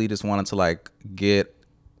 and I really just wanted to like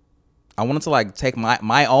take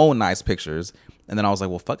my own nice pictures. And then I was like,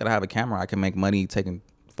 well, fuck it, I have a camera, I can make money taking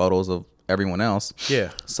photos of everyone else.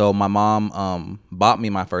 Yeah. So my mom bought me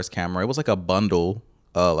my first camera. It was like a bundle,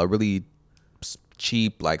 a really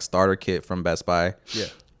cheap like starter kit from Best Buy. Yeah.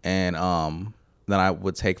 And then I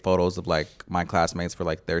would take photos of like my classmates for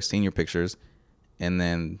like their senior pictures, and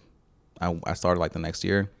then I started like the next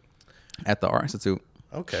year at the Art Institute.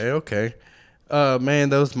 Okay. Man,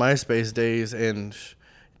 those MySpace days, and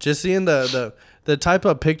just seeing the type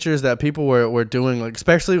of pictures that people were doing, like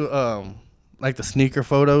especially like the sneaker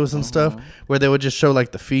photos and stuff, where they would just show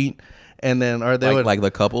like the feet, and then would like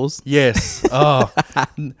the couples. Yes. Oh,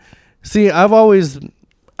 see, I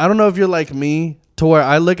don't know if you're like me, to where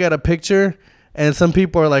I look at a picture and some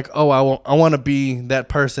people are like, oh, I want to be that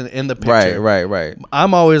person in the picture. Right.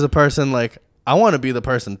 I'm always a person like, I want to be the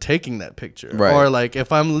person taking that picture. Right. Or like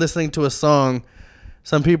if I'm listening to a song,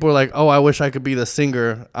 some people are like, oh, I wish I could be the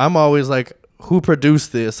singer. I'm always like, who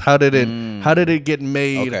produced this? How did it get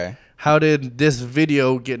made? Okay. How did this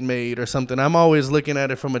video get made or something? I'm always looking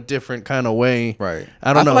at it from a different kind of way. Right.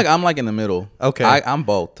 I feel like I'm like in the middle. Okay. I'm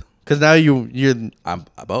both. Because now I'm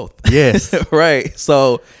both. Yes. Right.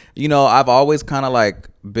 So, I've always kind of like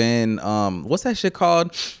been, what's that shit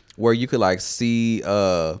called? Where you could like see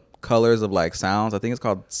colors of like sounds. I think it's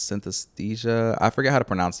called synesthesia. I forget how to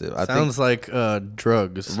pronounce it. Sounds like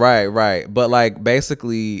drugs. Right. But like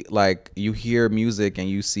basically like you hear music and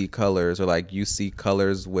you see colors, or like you see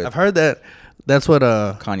colors with. I've heard that. That's what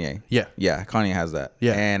Kanye. Yeah. Kanye has that.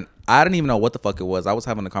 Yeah. And I didn't even know what the fuck it was. I was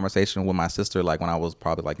having a conversation with my sister like when I was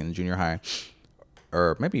probably like in junior high,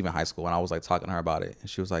 or maybe even high school, and I was like talking to her about it, and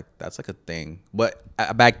she was like, "That's like a thing." But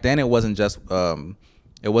back then it wasn't just.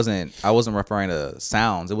 I wasn't referring to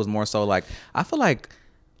sounds. It was more so like, I feel like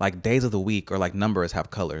days of the week or like numbers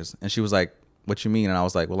have colors. And she was like, what you mean? And I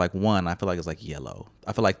was like, well, like 1, I feel like it's like yellow.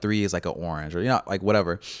 I feel like 3 is like an orange, or like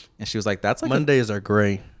whatever. And she was like, that's like Mondays are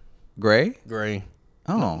gray. Gray? Gray.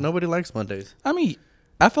 Oh. No, nobody likes Mondays. I mean,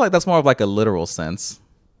 I feel like that's more of like a literal sense.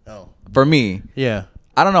 Oh. For me. Yeah.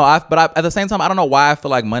 I don't know. But at the same time, I don't know why I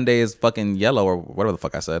feel like Monday is fucking yellow or whatever the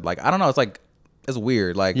fuck I said. Like, I don't know. It's like, it's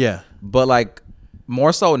weird. Like, yeah. But like,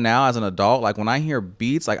 more so now as an adult, like when I hear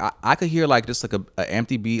beats, like I could hear like just like a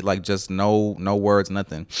empty beat, like just no words,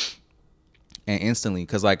 nothing, and instantly,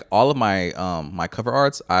 because like all of my my cover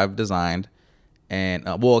arts I've designed, and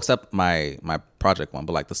well, except my project one,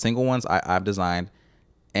 but like the single ones I've designed,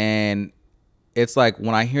 and it's like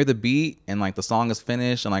when I hear the beat and like the song is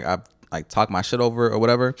finished and like I've like talked my shit over or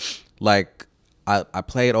whatever, like I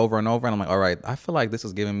play it over and over, and I'm like, all right, I feel like this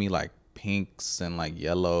is giving me like pinks and like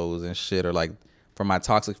yellows and shit, or like. For my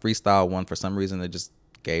Toxic Freestyle one, for some reason, it just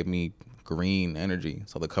gave me green energy.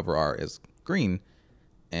 So the cover art is green.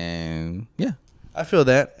 And yeah. I feel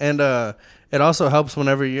that. And it also helps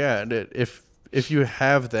whenever you're at it. If you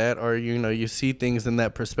have that, or, you see things in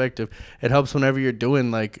that perspective, it helps whenever you're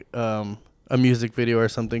doing like a music video or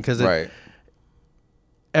something. Because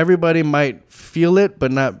everybody might feel it,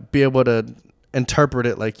 but not be able to interpret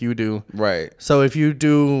it like you do. Right. So if you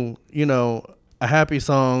do, a happy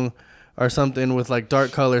song or something with like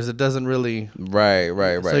dark colors, it doesn't really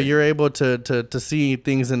right. So you're able to see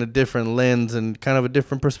things in a different lens and kind of a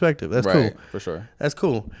different perspective. That's cool. For sure. That's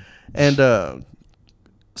cool. And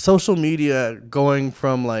social media going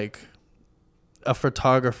from like a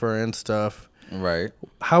photographer and stuff. Right.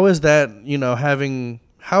 How is that,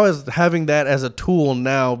 how is having that as a tool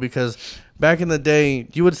now? Because back in the day,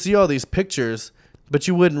 you would see all these pictures, but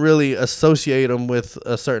you wouldn't really associate them with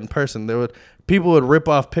a certain person. People would rip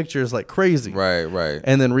off pictures like crazy. Right. Right.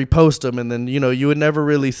 And then repost them. And then, you would never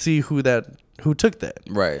really see who took that.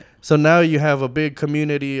 Right. So now you have a big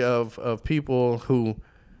community of people who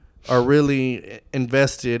are really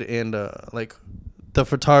invested in like the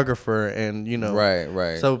photographer and, Right.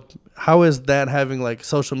 Right. So how is that having like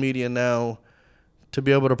social media now to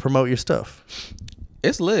be able to promote your stuff?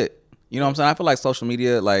 It's lit. You know what I'm saying? I feel like social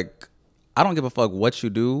media, like, I don't give a fuck what you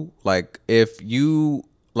do. Like, if you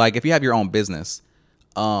have your own business,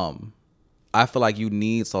 I feel like you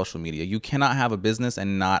need social media. You cannot have a business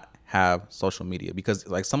and not have social media, because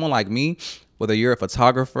like someone like me, whether you're a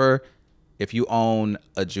photographer, if you own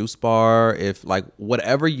a juice bar, if like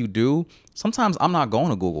whatever you do, sometimes I'm not going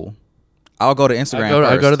to Google. I'll go to Instagram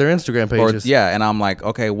I go to their Instagram pages. And I'm like,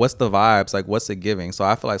 okay, what's the vibes? Like, what's it giving? So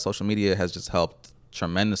I feel like social media has just helped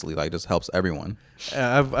tremendously. Like, just helps everyone.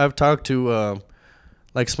 I've talked to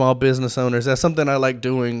like small business owners. That's something I like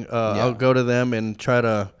doing. I'll go to them and try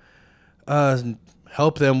to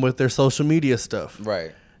help them with their social media stuff.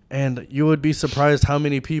 Right. And you would be surprised how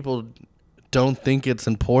many people don't think it's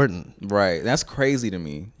important. Right. That's crazy to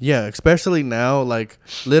me. Yeah, especially now, like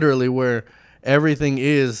literally where everything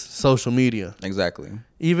is social media. Exactly.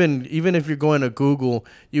 Even if you're going to Google,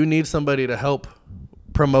 you need somebody to help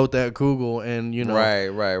promote that Google and,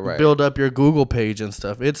 right. build up your Google page and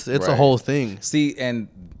stuff. It's a whole thing. See, and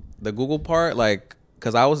the Google part, like,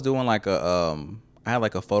 cause I was doing like I had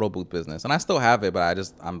like a photo booth business, and I still have it, but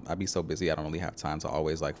I'd be so busy I don't really have time to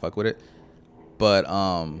always like fuck with it. But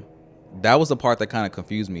that was the part that kind of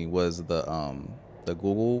confused me, was the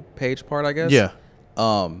Google page part, I guess. Yeah.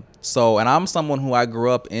 So, and I'm someone who I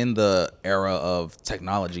grew up in the era of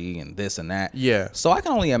technology and this and that. Yeah. So I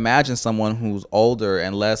can only imagine someone who's older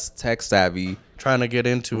and less tech savvy Trying to get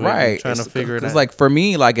into it. right, Trying to figure it out. Like for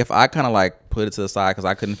me, like if I kind of like put it to the side because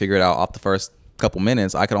I couldn't figure it out off the first couple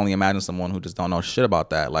minutes, I could only imagine someone who just don't know shit about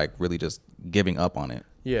that, like really just giving up on it.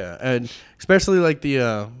 Yeah, and especially like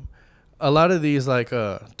a lot of these like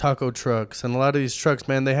taco trucks and a lot of these trucks,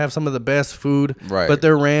 man, they have some of the best food, Right. But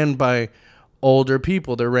they're ran by older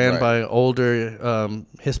people. They're ran Right. by older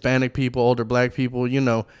Hispanic people, older black people,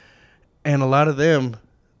 and a lot of them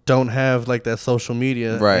don't have like that social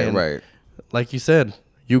media. Right, and right. Like you said,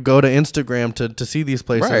 you go to Instagram to see these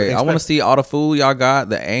places. Right. I want to see all the food y'all got,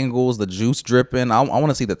 the angles, the juice dripping. I want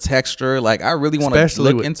to see the texture. Like, I really want to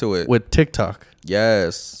look into it. With TikTok.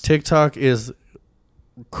 Yes. TikTok is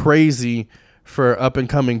crazy for up and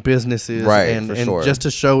coming businesses. Right, and, for and sure. just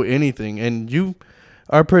to show anything. And you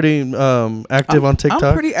are pretty active on TikTok.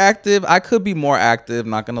 I'm pretty active. I could be more active,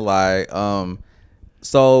 not going to lie.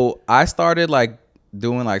 So I started like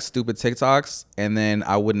doing like stupid TikToks, and then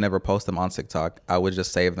I would never post them on TikTok. I would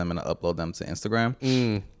just save them and upload them to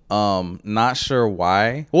Instagram. Not sure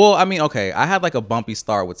why. Well, I mean, okay, I had like a bumpy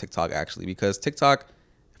start with TikTok actually, because TikTok,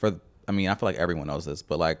 I feel like everyone knows this,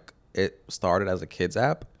 but like it started as a kids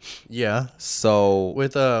app. Yeah. So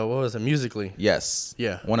With what was it, Musical.ly? yes,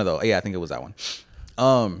 Yeah. one of those. Yeah, I think it was that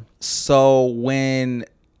one. So when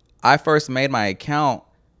I first made my account,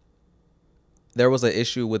 there was an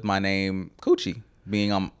issue with my name Coochie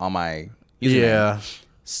being on my username. Yeah.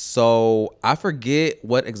 So I forget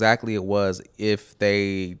what exactly it was, if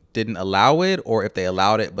they didn't allow it or if they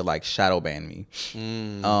allowed it but like shadow banned me.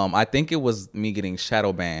 I think it was me getting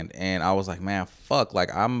shadow banned, and I was like, man, fuck,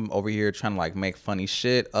 like I'm over here trying to like make funny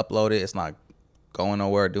shit, upload it, it's not going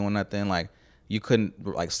nowhere, doing nothing. Like you couldn't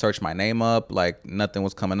like search my name up, like nothing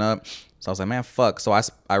was coming up. So I was like, man, fuck. So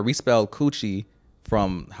I respelled Coochie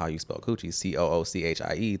from how you spell Coochie,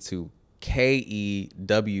 Coochie, to Kewchie.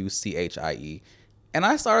 And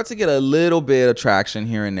I started to get a little bit of traction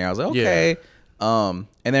here and there. I was like, okay. Yeah.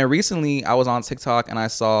 And then recently I was on TikTok and I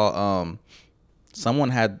saw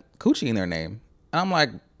someone had Coochie in their name. And I'm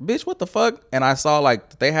like, bitch, what the fuck? And I saw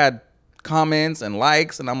like they had comments and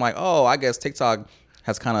likes, and I'm like, oh, I guess TikTok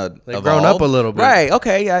has kind of grown up a little bit. Right.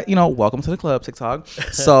 Okay. Yeah. Welcome to the club, TikTok.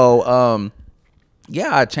 So,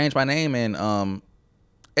 yeah, I changed my name, and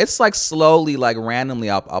it's like slowly, like randomly,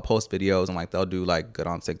 I'll post videos and like they'll do like good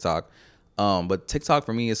on TikTok. But TikTok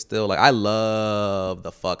for me is still like, I love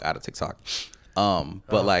the fuck out of TikTok.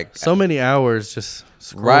 But like so many hours just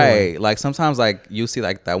scrolling. Right. Like sometimes like you see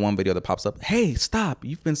like that one video that pops up, hey, stop,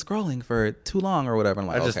 you've been scrolling for too long or whatever. I'm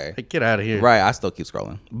like, okay, get out of here. Right. I still keep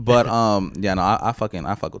scrolling. But yeah, no, I fuck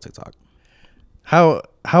with TikTok. How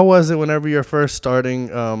was it whenever you're first starting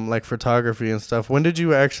like photography and stuff? When did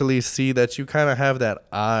you actually see that you kind of have that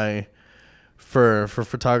eye for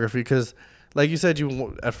photography? Because like you said,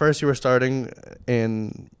 you at first you were starting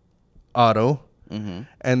in auto, and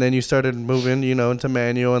then you started moving, into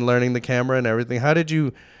manual and learning the camera and everything. How did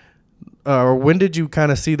you, or when did you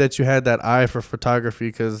kind of see that you had that eye for photography?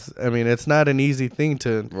 Because I mean, it's not an easy thing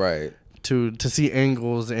to to see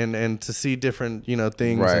angles and to see different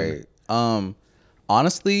things. Right.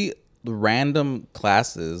 Honestly, random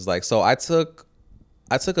classes. Like, so I took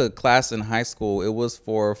a class in high school. It was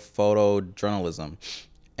for photojournalism,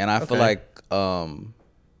 and I feel like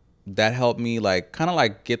that helped me like kind of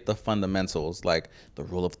like get the fundamentals, like the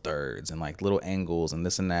rule of thirds and like little angles and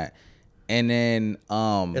this and that. And then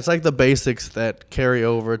it's like the basics that carry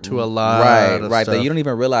over to a lot of right stuff. that you don't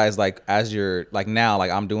even realize, like, as you're like now,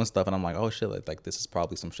 like I'm doing stuff and I'm like, oh shit, like this is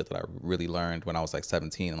probably some shit that I really learned when I was like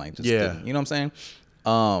 17 and like just didn't, you know what I'm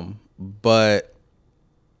saying? But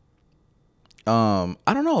I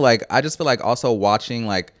don't know, like I just feel like also watching,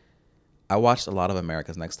 like I watched a lot of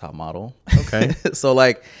America's Next Top Model. Okay. So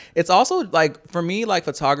like it's also like for me, like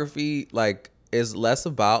photography like is less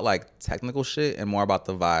about like technical shit and more about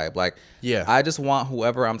the vibe. Like I just want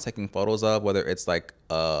whoever I'm taking photos of, whether it's like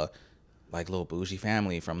little bougie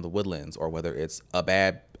family from the Woodlands, or whether it's a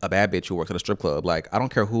bad bitch who works at a strip club. Like I don't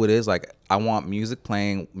care who it is. Like I want music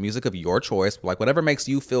playing, music of your choice, like whatever makes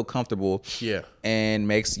you feel comfortable. Yeah. And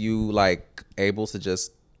makes you like able to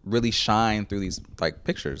just really shine through these like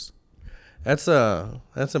pictures. That's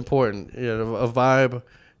important. Yeah, a vibe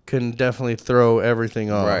can definitely throw everything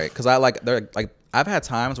off. Right. Because I've had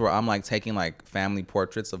times where I'm like taking like family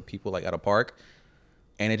portraits of people like at a park,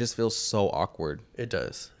 and it just feels so awkward. It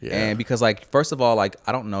does. Yeah. And because like, first of all, like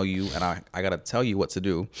I don't know you, and I gotta tell you what to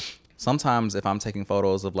do. Sometimes if I'm taking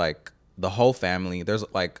photos of like the whole family, there's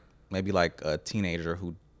like maybe like a teenager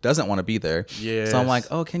who doesn't want to be there. Yeah. So I'm like,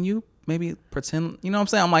 oh, can you maybe pretend? You know what I'm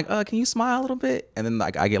saying? I'm like, can you smile a little bit? And then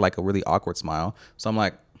like I get like a really awkward smile. So I'm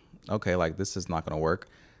like, okay, like this is not gonna work.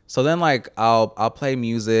 So then like I'll play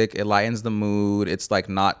music. It lightens the mood. It's like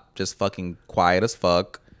not just fucking quiet as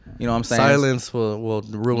fuck. You know what I'm saying? Silence will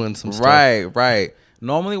ruin some stuff. Right.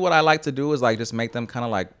 Normally what I like to do is like just make them kind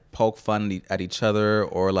of like poke fun at each other,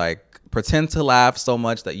 or like pretend to laugh so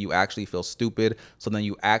much that you actually feel stupid. So then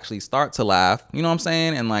you actually start to laugh. You know what I'm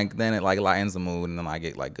saying? And like then it like lightens the mood, and then I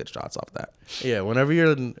get like good shots off that. Yeah,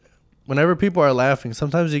 whenever people are laughing,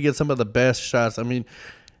 sometimes you get some of the best shots. I mean,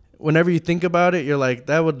 whenever you think about it, you're like,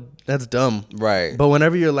 that's dumb. Right. But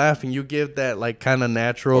whenever you're laughing, you give that like kind of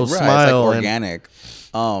natural smile. It's like organic.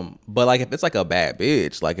 But like if it's like a bad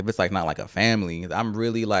bitch, like if it's like not like a family, I'm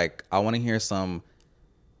really like, I want to hear some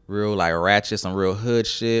real like ratchet, some real hood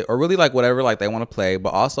shit, or really like whatever like they want to play.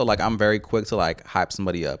 But also like I'm very quick to like hype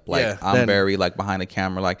somebody up. Like I'm very like behind the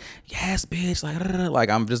camera, like, yes, bitch, like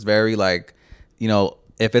I'm just very like,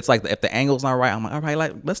 if it's like, if the angle's not right, I'm like, all right,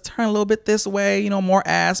 like let's turn a little bit this way, more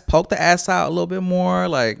ass, poke the ass out a little bit more,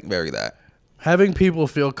 like very that. Having people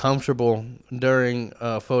feel comfortable during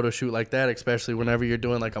a photo shoot like that, especially whenever you're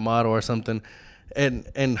doing like a model or something, and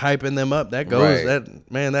hyping them up, that goes,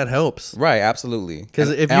 that helps. Right, absolutely.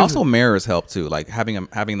 Because and also mirrors help too. Like having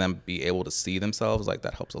them be able to see themselves, like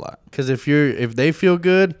that helps a lot. Because if they feel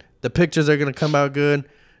good, the pictures are gonna come out good,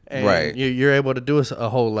 and you're able to do a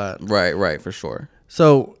whole lot. Right, for sure.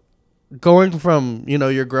 So, going from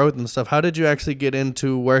your growth and stuff, how did you actually get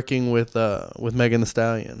into working with Megan Thee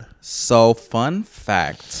Stallion? So, fun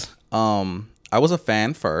fact, I was a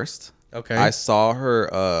fan first. Okay. I saw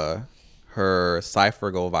her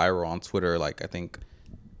cipher go viral on Twitter, like I think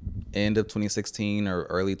end of 2016 or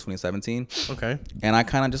early 2017. Okay. And I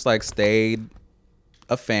kind of just like stayed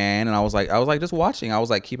a fan, and I was like just watching. I was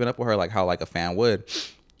like keeping up with her, like how like a fan would.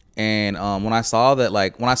 And when I saw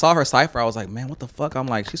her cipher, I was like, man, what the fuck? I'm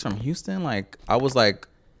like, she's from Houston. Like, I was like,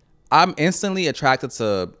 I'm instantly attracted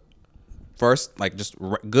to first like just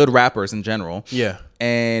good rappers in general. Yeah.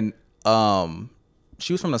 And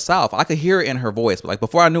she was from the South. I could hear it in her voice, but like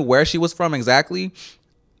before I knew where she was from exactly,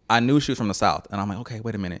 I knew she was from the South. And I'm like, okay,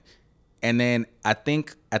 wait a minute. And then I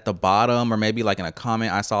think at the bottom, or maybe like in a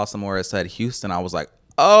comment I saw somewhere it said Houston. I was like,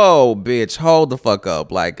 oh, bitch, hold the fuck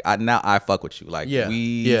up. Like, now I fuck with you. Like, like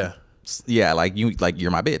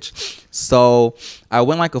you're my bitch. So I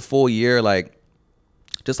went like a full year, like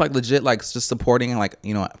just like legit, like just supporting, like,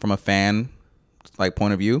 from a fan like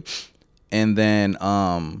point of view. And then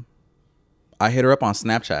I hit her up on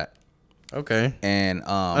Snapchat. Okay. And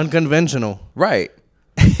unconventional. Right.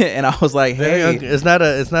 And I was like, hey, it's not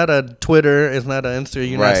a Twitter, it's not an Insta.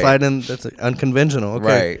 You're not sliding. That's unconventional. Okay.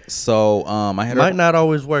 Right. So I hit her. Might not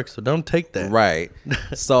always work, so don't take that. Right.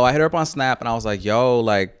 So I hit her up on Snap, and I was like, yo,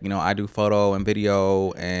 like, you know, I do photo and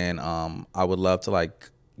video, and I would love to like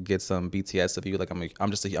get some BTS of you. Like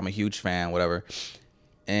I'm a huge fan, whatever.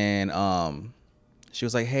 And she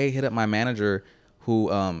was like, hey, hit up my manager,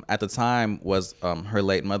 who at the time was her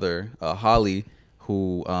late mother, Holly,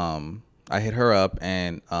 who I hit her up,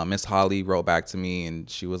 and Miss Holly wrote back to me, and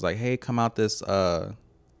she was like, hey, come out this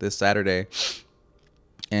Saturday,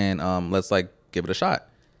 and let's like give it a shot.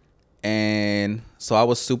 And so I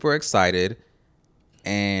was super excited,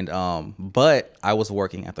 and but I was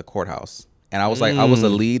working at the courthouse, and I was like, I was a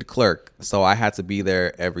lead clerk, so I had to be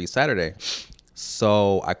there every Saturday.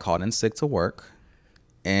 So I called in sick to work,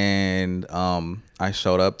 and I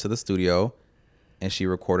showed up to the studio, and she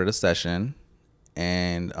recorded a session,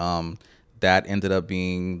 and that ended up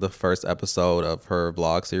being the first episode of her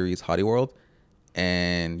vlog series, Hottie World.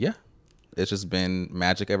 And yeah, it's just been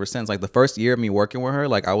magic ever since. Like the first year of me working with her,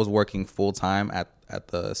 like I was working full time at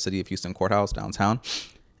the City of Houston courthouse downtown.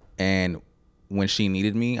 And when she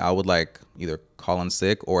needed me, I would like either call in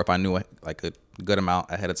sick, or if I knew like a good amount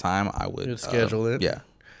ahead of time, I would schedule it. Yeah.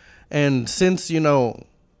 And since, you know,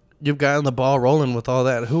 you've gotten the ball rolling with all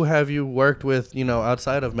that, who have you worked with, you know,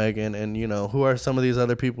 outside of Megan, and, you know, who are some of these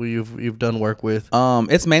other people you've done work with?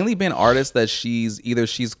 It's mainly been artists that she's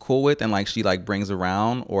cool with and like she like brings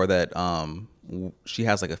around, or that she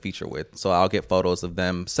has like a feature with. So I'll get photos of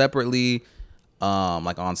them separately,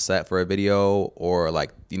 like on set for a video, or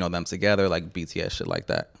like, you know, them together, like BTS shit like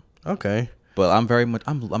that. Okay. But I'm very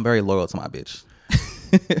loyal to my bitch.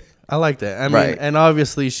 I like that. I mean, and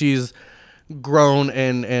obviously she's grown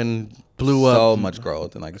and blew up. So much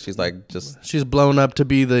growth, and like she's blown up to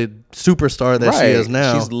be the superstar that she is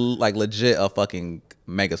now. She's like legit a fucking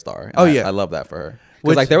megastar. Yeah, I love that for her.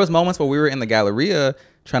 Because like there was moments where we were in the Galleria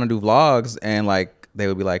trying to do vlogs, and like they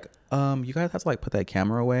would be like, you guys have to like put that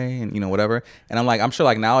camera away, and you know, whatever. And I'm like, I'm sure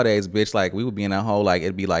like nowadays, bitch, like we would be in that whole, like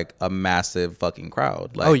it'd be like a massive fucking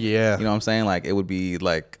crowd. Like, oh yeah, you know what I'm saying? Like it would be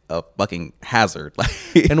like a fucking hazard. Like,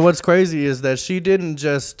 and what's crazy is that she didn't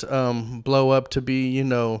just blow up to be, you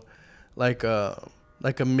know, like a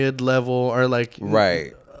mid-level or like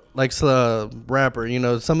rapper. You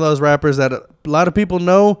know, some of those rappers that a lot of people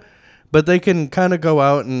know, but they can kind of go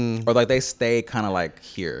out and... Or like they stay kind of like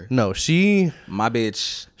here. No, my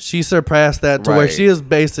bitch... She surpassed that to where she is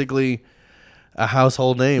basically a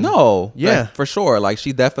household name. No. Yeah. Like, for sure. Like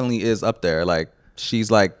she definitely is up there. Like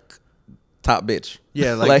she's like top bitch.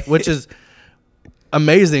 Yeah, like which is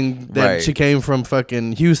amazing that she came from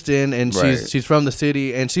fucking Houston, and she's from the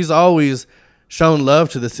city, and she's always shown love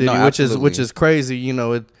to the city, which is crazy. You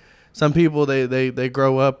know, some people they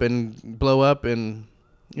grow up and blow up, and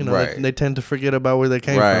you know they tend to forget about where they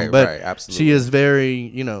came from. But absolutely. She is very,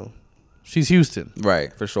 you know, she's Houston.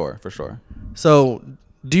 Right, for sure. So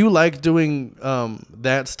do you like doing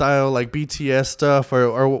that style, like BTS stuff,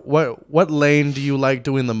 or what lane do you like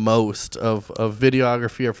doing the most of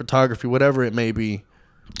videography or photography, whatever it may be?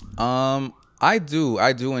 I do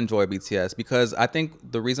enjoy BTS, because I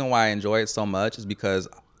think the reason why I enjoy it so much is because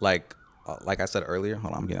like I said earlier,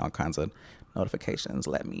 hold on, I'm getting all kinds of notifications.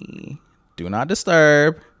 Let me do not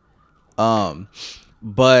disturb.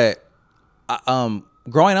 But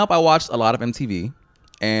growing up, I watched a lot of MTV.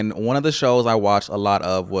 And one of the shows I watched a lot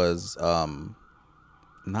of was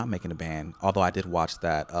not Making the Band, although I did watch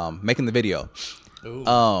that. Making the Video. Ooh.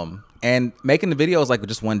 And Making the Video is like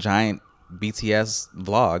just one giant BTS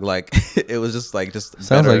vlog. Like it was just sounds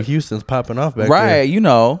better. like Houston's popping off back there. Right, you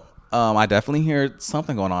know. I definitely hear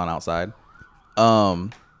something going on outside.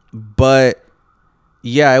 But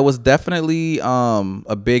yeah, it was definitely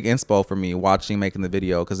a big inspo for me watching Making the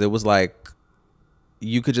Video, because it was like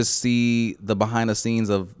you could just see the behind the scenes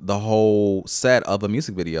of the whole set of a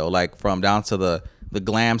music video, like from down to the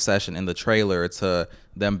glam session in the trailer to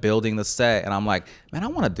them building the set. And I'm like, man, I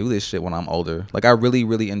want to do this shit when I'm older. Like I really,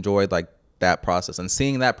 really enjoyed like that process and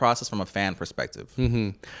seeing that process from a fan perspective. Mm-hmm.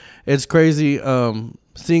 It's crazy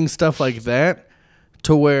seeing stuff like that,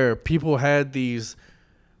 to where people had these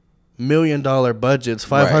 $1 million budgets,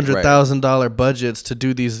 $500,000 budgets to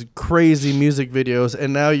do these crazy music videos,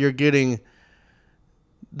 and now you're getting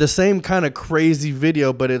the same kind of crazy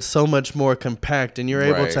video, but it's so much more compact, and you're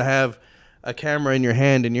able to have a camera in your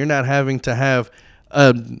hand, and you're not having to have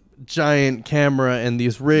a giant camera and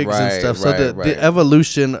these rigs and stuff. So the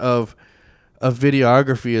evolution of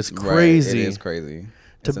videography is crazy. It is crazy.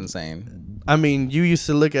 It's insane. I mean, you used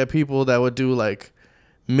to look at people that would do like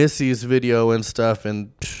Missy's video and stuff,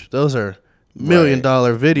 and those are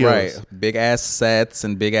million-dollar videos. Right. Big ass sets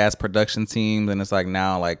and big ass production teams, and it's like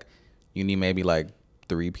now like you need maybe like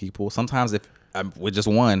 3 people. Sometimes if with just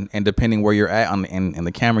one, and depending where you're at on in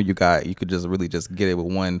the camera you got, you could just really just get it with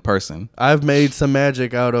one person. I've made some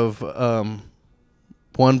magic out of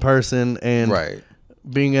one person and Right.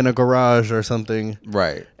 being in a garage or something.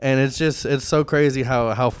 Right. And it's so crazy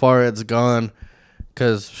how far it's gone.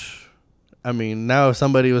 Because, I mean, now if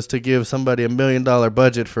somebody was to give somebody $1 million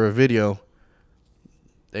budget for a video,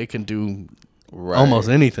 they can do almost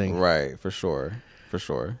anything. Right. For sure. For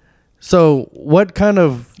sure. So what kind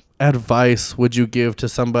of advice would you give to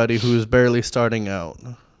somebody who's barely starting out?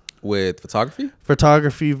 With photography?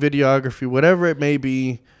 Photography, videography, whatever it may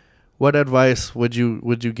be, what advice would you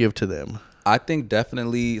give to them? I think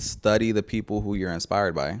definitely study the people who you're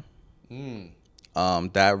inspired by.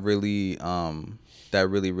 That really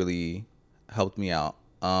helped me out.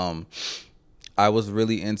 I was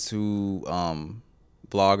really into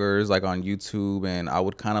vloggers like on YouTube, and I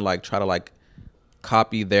would kind of like try to like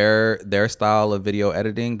copy their style of video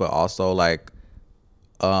editing, but also like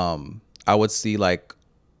I would see like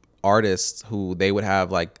artists who they would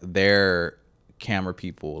have like their camera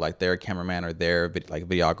people, like their cameraman or their like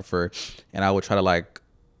videographer, and I would try to like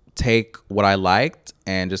take what I liked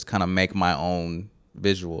and just kind of make my own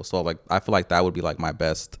visual. So like I feel like that would be like my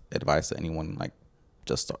best advice to anyone like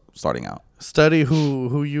just starting out. Study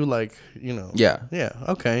who you like, you know. Yeah.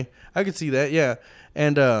 Okay, I could see that. Yeah.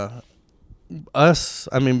 And us,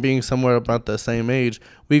 I mean, being somewhere about the same age,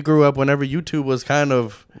 we grew up whenever YouTube was kind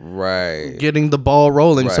of getting the ball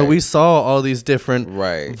rolling. So we saw all these different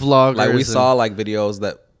vloggers. Like we saw like videos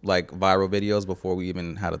that like viral videos before we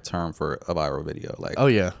even had a term for a viral video. Like, oh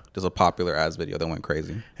yeah, just a popular ass video that went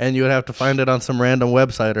crazy. And you would have to find it on some random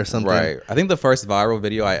website or something. Right. I think the first viral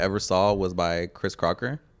video I ever saw was by Chris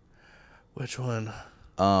Crocker. Which one?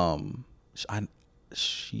 Now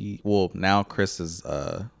Chris is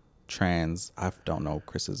trans. I don't know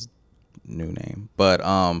Chris's new name, but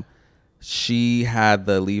she had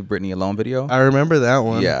the Leave Britney Alone video. I remember that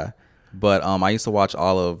one. Yeah, but I used to watch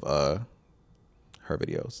all of her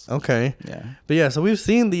videos. Okay. Yeah. But yeah, so we've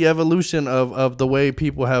seen the evolution of the way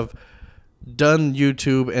people have done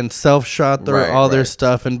YouTube and self-shot their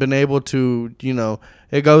stuff and been able to, you know,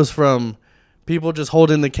 it goes from people just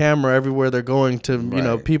holding the camera everywhere they're going to, you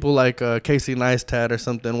know, people like Casey Neistat or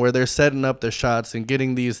something where they're setting up their shots and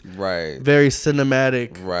getting these very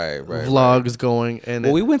cinematic vlogs going. And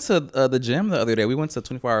we went to the gym the other day. We went to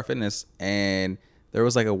 24 Hour Fitness, and there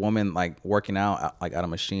was like a woman like working out like at a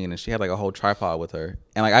machine, and she had like a whole tripod with her.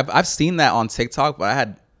 And like I've seen that on TikTok, but I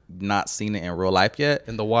had not seen it in real life yet.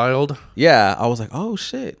 In the wild? Yeah. I was like, oh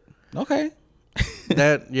shit. Okay.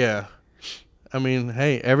 Yeah. I mean,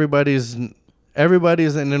 hey, everybody's an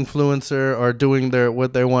influencer or doing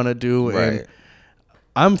what they want to do, and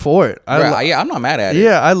I'm for it. I'm not mad at it.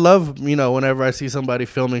 Yeah, I love, you know, whenever I see somebody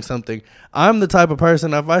filming something. I'm the type of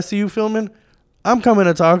person, if I see you filming, I'm coming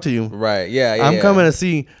to talk to you. Right. Yeah. I'm coming to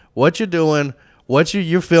see what you're doing, what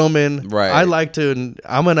you're filming. Right. I'm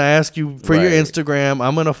gonna ask you for your Instagram.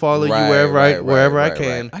 I'm gonna follow you wherever I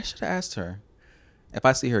can. I should have asked her. If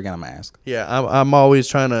I see her again, I'm gonna ask. Yeah, I'm always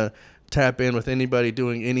trying to tap in with anybody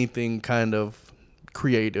doing anything kind of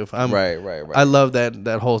creative. I love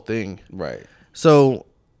that whole thing. Right. So,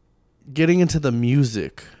 getting into the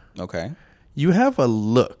music. Okay. You have a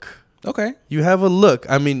look. Okay. You have a look.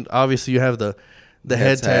 I mean, obviously you have the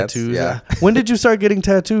head tattoos. Yeah. When did you start getting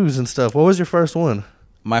tattoos and stuff? What was your first one?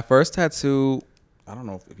 My first tattoo, I don't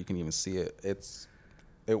know if you can even see it.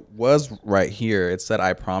 It was right here. It said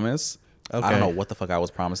 "I promise." Okay. I don't know what the fuck I was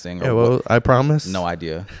promising. I promise. No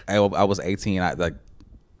idea. I was 18.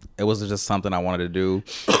 It was just something I wanted to do.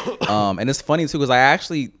 And it's funny too because I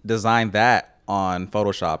actually designed that on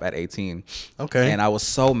Photoshop at 18. Okay. And I was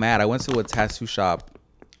so mad. I went to a tattoo shop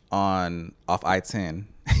off I-10.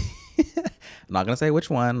 I'm not gonna say which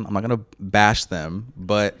one. I'm not gonna bash them,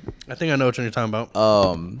 but I think I know what you're talking about.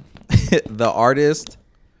 The artist,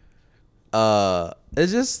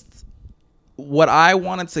 it's just what I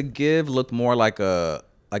wanted to give looked more like a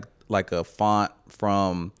font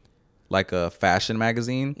from like a fashion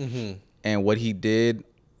magazine, and what he did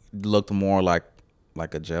looked more like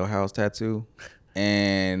a jailhouse tattoo,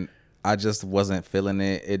 and I just wasn't feeling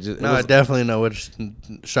it. I definitely know which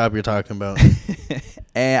shop you're talking about.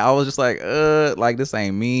 And I was just like this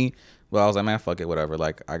ain't me. But I was like, man, fuck it, whatever.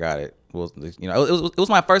 Like, I got it. It was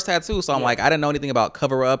my first tattoo, so I'm like, I didn't know anything about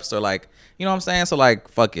cover ups or like, you know what I'm saying? So like,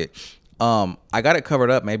 fuck it. I got it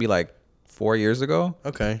covered up maybe like 4 years ago.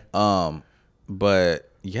 Okay.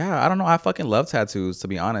 But yeah, I don't know. I fucking love tattoos, to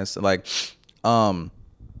be honest. Like,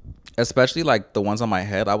 especially like the ones on my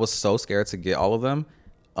head. I was so scared to get all of them.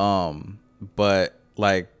 But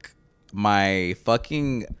like my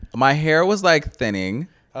hair was like thinning.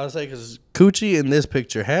 I was like, because Coochie in this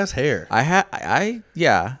picture has hair. I had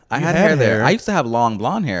hair there. I used to have long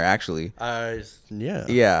blonde hair actually. Yeah.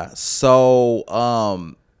 Yeah. So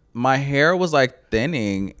my hair was like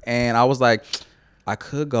thinning, and I was like, I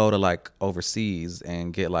could go to like overseas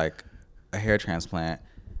and get like a hair transplant,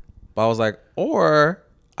 but I was like, or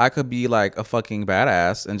I could be like a fucking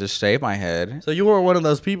badass and just shave my head. So you weren't one of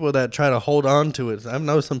those people that try to hold on to it. I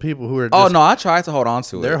know some people who are just, Oh no, I tried to hold on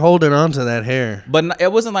to it. they're holding on to that hair. But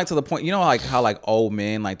it wasn't like to the point, you know, like how like old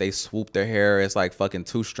men, like they swoop their hair. It's like fucking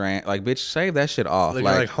 2 strand. Like, bitch, shave that shit off.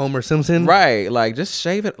 Like Homer Simpson. Right. Like, just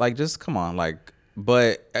shave it. Like, just come on. Like,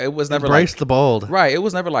 but it was never Embrace like the bald. Right. It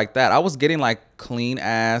was never like that. I was getting like clean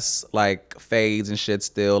ass like fades and shit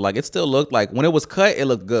still. Like, it still looked like when it was cut, it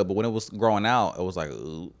looked good. But when it was growing out, it was like,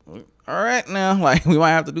 ooh, all right now. Like, we might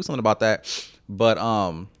have to do something about that. But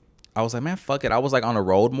I was like, man, fuck it. I was like on the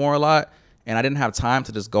road more a lot, and I didn't have time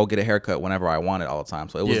to just go get a haircut whenever I wanted all the time.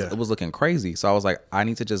 So it was looking crazy. So I was like, I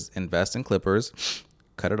need to just invest in clippers,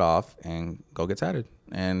 cut it off, and go get tatted.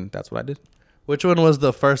 And that's what I did. Which one was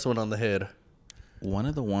the first one on the head? One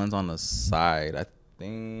of the ones on the side, I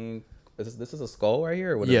think. This is a skull right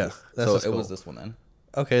here? Or what Yeah, is this? that's so a skull. it was this one then.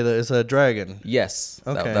 Okay, it's a dragon. Yes.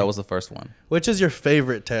 Okay. That was the first one. Which is your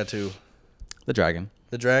favorite tattoo? The dragon.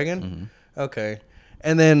 The dragon? Mm-hmm. Okay.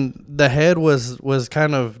 And then the head was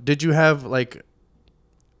kind of, did you have like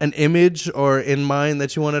an image or in mind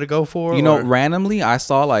that you wanted to go for? You know, randomly I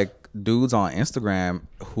saw like dudes on Instagram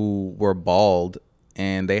who were bald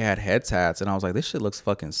and they had head tats, and I was like, this shit looks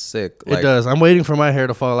fucking sick. Like, it does. I'm waiting for my hair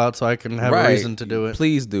to fall out so I can have a right, reason to do it.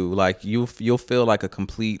 Please do. Like, you'll feel like a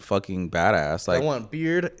complete fucking badass. Like, I want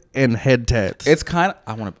beard and head tats. it's kind of,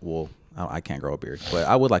 I can't grow a beard, but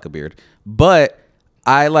I would like a beard. But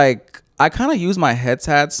I kind of use my head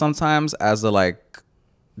tats sometimes as a like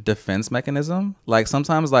defense mechanism. Like,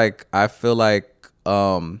 sometimes like I feel like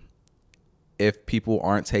if people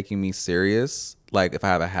aren't taking me serious, like if I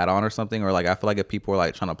have a hat on or something, or like I feel like if people are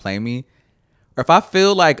like trying to play me, or if I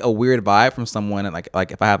feel like a weird vibe from someone, and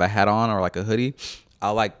like if I have a hat on or like a hoodie,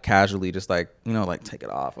 I'll like casually just like, you know, like take it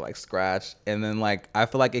off or like scratch, and then like I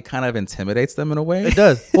feel like it kind of intimidates them in a way. It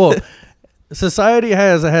does. Well, society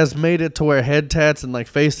has made it to where head tats and like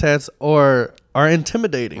face tats are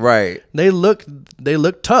intimidating. Right. They look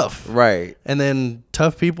tough. Right. And then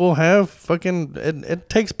tough people have fucking it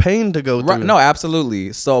takes pain to go through. Right. No,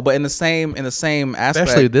 absolutely. So, but in the same aspect,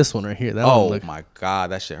 especially this one right here. That one my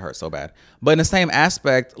God, that shit hurt so bad. But in the same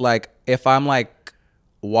aspect, like if I'm like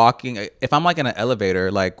if I'm like in an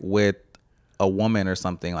elevator like with a woman or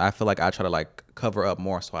something, I feel like I try to like cover up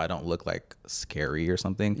more so I don't look like scary or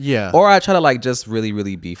something. Yeah. Or I try to like just really,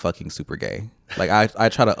 really be fucking super gay. Like I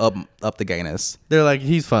try to up the gayness. They're like,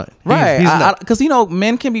 he's fine. Right. He's not. Because, you know,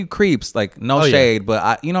 men can be creeps. Like, no shade. Yeah.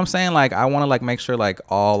 But, you know what I'm saying? Like, I want to like make sure like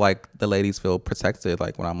all like the ladies feel protected.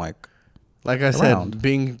 Like when I'm like I around.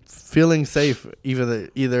 said, feeling safe, either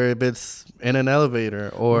if it's in an elevator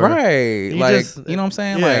or right. Like, you know what I'm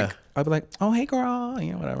saying? Yeah. Like, I'd be like, oh, hey, girl,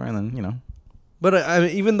 you know, whatever. And then, you know. But I mean,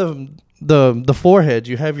 even the forehead,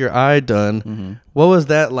 you have your eye done. Mm-hmm. What was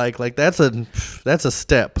that like? Like that's a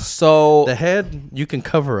step. So The head you can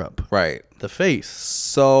cover up. right. The face.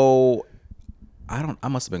 So I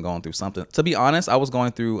must have been going through something. To be honest, I was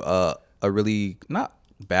going through a really not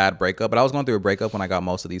bad breakup, but I was going through a breakup when I got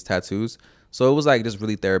most of these tattoos. So it was like just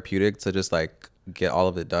really therapeutic to just like get all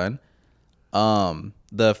of it done.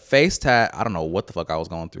 The face tat, I don't know what the fuck I was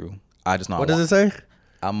going through. I just know. What does it say?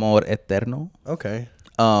 Amor eterno. Okay.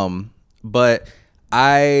 But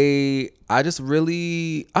I just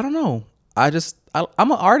really, I don't know.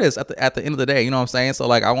 I'm an artist at the end of the day. You know what I'm saying? So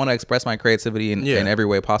like I want to express my creativity in every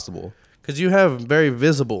way possible. Because you have very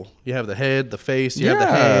visible. You have the head, the face. You have the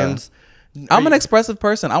hands. I'm an expressive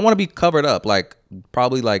person. I want to be covered up, like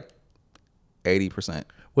probably like 80%.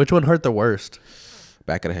 Which one hurt the worst?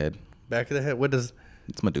 Back of the head. Back of the head. What does?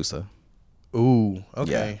 It's Medusa. Ooh.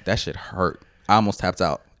 Okay. Yeah, that shit hurt. I almost tapped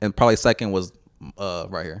out. And probably second was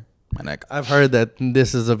right here, my neck. I've heard that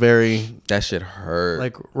this is a very That shit hurt.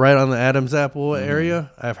 like right on the Adam's apple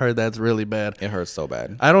area. I've heard that's really bad. It hurts so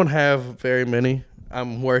bad. I don't have very many.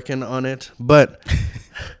 I'm working on it, but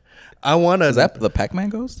I want to. Is that the Pac-Man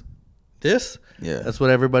ghost? This? Yeah. That's what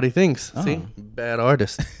everybody thinks. Oh. See? Bad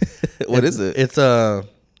artist. What is it? It's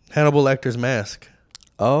Hannibal Lecter's mask.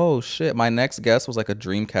 Oh shit! My next guess was like a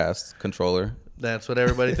Dreamcast controller. That's what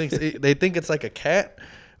everybody thinks. They think it's like a cat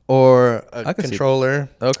or a I can see controller.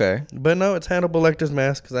 Okay. But no, it's Hannibal Lecter's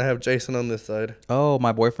mask because I have Jason on this side. Oh,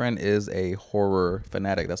 my boyfriend is a horror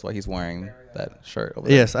fanatic. That's why he's wearing that shirt over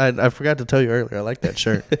there. Yes, I forgot to tell you earlier. I like that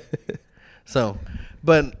shirt. So,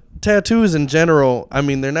 but tattoos in general, I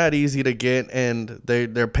mean, they're not easy to get and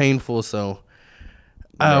they're painful. So,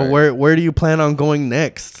 Right. where do you plan on going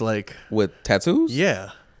next? Like, With tattoos? yeah.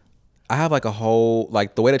 I have like a whole,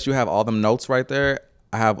 like the way that you have all them notes right there,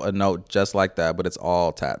 I have a note just like that, but it's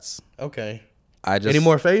all tats. Okay. I just. Any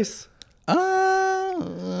more face?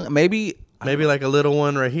 Maybe. Maybe like a little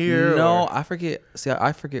one right here. No, or- I forget. See,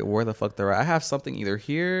 I forget where the fuck they're at. I have something either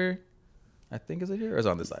here. I think, is it here or is it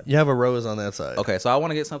on this side? You have a rose on that side. Okay, so I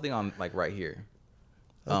want to get something on like right here.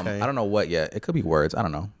 Okay. I don't know what yet. It could be words. I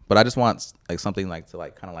don't know. But I just want like something like to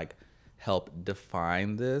like kind of like help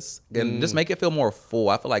define this and just make it feel more full.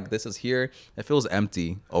 I feel like this is here. It feels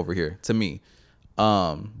empty over here to me.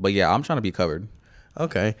 But yeah, I'm trying to be covered.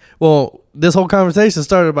 Okay. Well, this whole conversation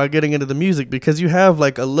started by getting into the music because you have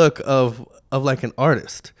like a look of like an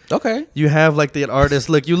artist. Okay. You have like the artist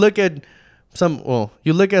look. You look at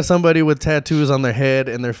somebody with tattoos on their head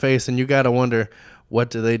and their face and you got to wonder,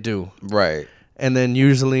 what do they do? Right. And then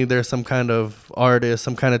usually there's some kind of artist,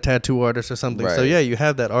 some kind of tattoo artist or something. So Right. yeah, you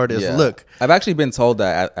have that artist look. I've actually been told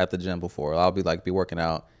that at the gym before. I'll be working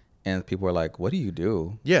out and people are like, what do you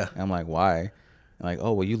do? Yeah. And I'm like, why? And like,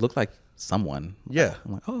 oh, well, you look like someone. Yeah.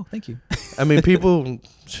 I'm like, oh, thank you. I mean, people,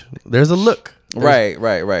 there's a look.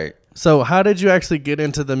 Right. So how did you actually get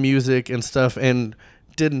into the music and stuff? And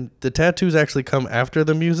didn't the tattoos actually come after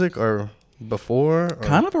the music or before? Or?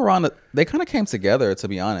 Kind of around they kind of came together, to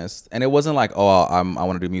be honest. And it wasn't like, oh, I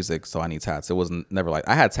want to do music, so I need tats. It wasn't never like,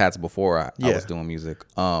 I had tats before I was doing music,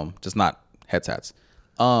 just not head tats.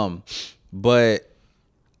 But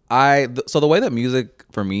so the way that music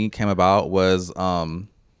for me came about was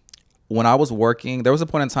when I was working. There was a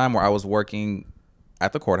point in time where I was working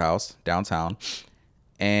at the courthouse downtown,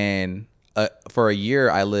 and for a year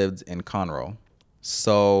I lived in Conroe.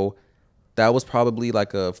 So that was probably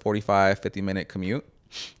like a 50 minute commute.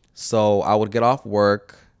 So I would get off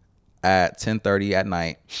work at 10:30 at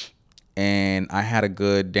night, and I had a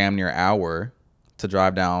good damn near hour to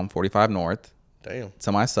drive down 45 North Damn.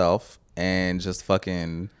 to myself and just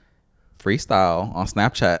fucking freestyle on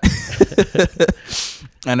Snapchat.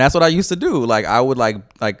 And that's what I used to do. Like I would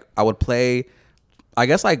I would play, I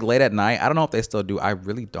guess like late at night. I don't know if they still do. I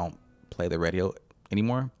really don't play the radio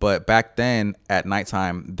anymore. But back then at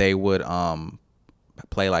nighttime, they would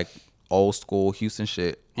play like old school Houston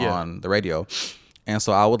shit on the radio. And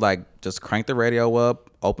so I would like just crank the radio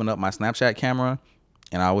up, open up my Snapchat camera,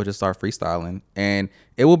 and I would just start freestyling. And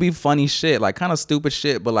it would be funny shit, like kind of stupid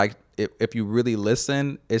shit, but like if you really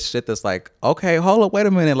listen, it's shit that's like, okay, hold up, wait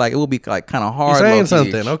a minute. Like it would be like kind of hard. You're saying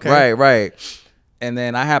low-key. something, okay. Right. And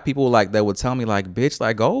then I have people like that would tell me like, bitch,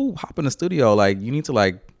 like go hop in the studio. Like you need to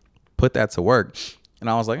like put that to work. And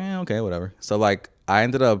I was like, okay, whatever. So like I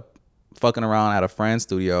ended up fucking around at a friend's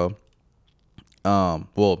studio.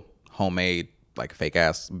 Well, homemade, like fake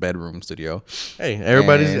ass bedroom studio. Hey,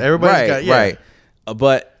 everybody's got right.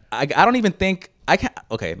 But I don't even think I can't.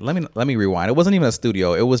 Okay, let me rewind. It wasn't even a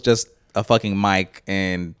studio. It was just a fucking mic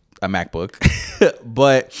and a MacBook.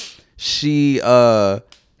 But she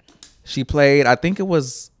played. I think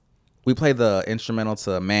we played the instrumental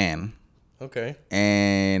to Man. Okay.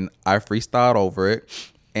 And I freestyled over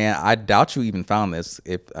it. And I doubt you even found this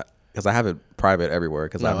because I have it private everywhere.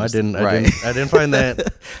 Because I didn't find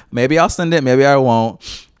that. Maybe I'll send it. Maybe I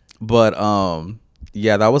won't. But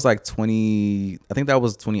yeah, that was like I think that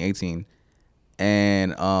was 2018.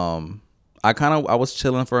 And I was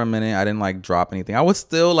chilling for a minute. I didn't like drop anything. I would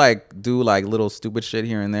still like do like little stupid shit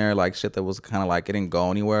here and there, like shit that was kind of like it didn't go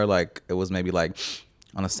anywhere. Like it was maybe like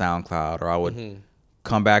on a SoundCloud, or I would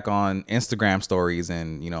come back on Instagram stories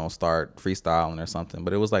and start freestyling or something.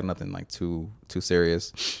 But it was like nothing like too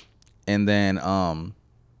serious. And then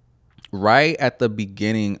right at the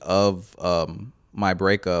beginning of my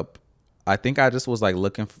breakup, I think I just was like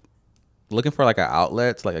looking for like an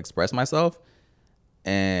outlet to like express myself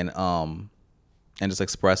and just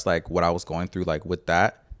express like what I was going through like with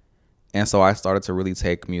that. And so I started to really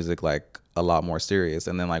take music like a lot more serious.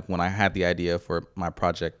 And then like when I had the idea for my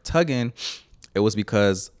project Tuggin', it was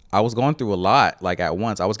because I was going through a lot like at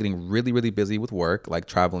once. I was getting really, really busy with work, like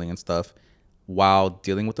traveling and stuff, while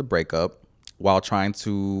dealing with the breakup, while trying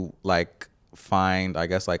to like find, I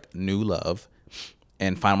guess, like new love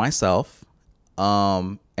and find myself.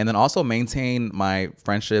 And then also maintain my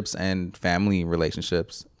friendships and family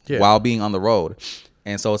relationships while being on the road.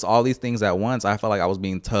 And so it's all these things at once. I felt like I was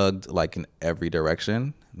being tugged like in every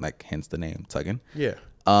direction, like hence the name Tuggin'. Yeah.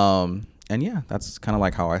 yeah, that's kind of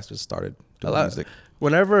like how I just started doing music.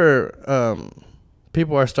 Whenever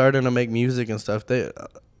people are starting to make music and stuff,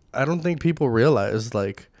 I don't think people realize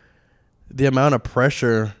like the amount of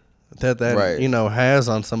pressure that Right. you know has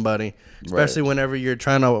on somebody, especially whenever you're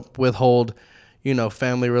trying to withhold, you know,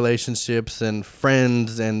 family relationships and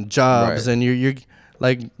friends and jobs, and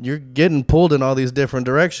you're getting pulled in all these different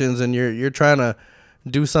directions, and you're trying to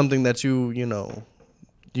do something that you know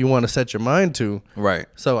you want to set your mind to. Right.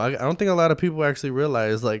 So I don't think a lot of people actually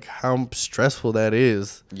realize like how stressful that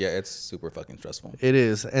is. Yeah, it's super fucking stressful. It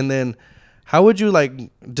is. And then how would you like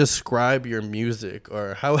describe your music,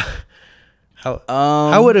 or how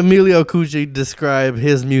would Emilio Coochie describe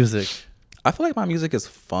his music? I feel like my music is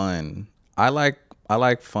fun. I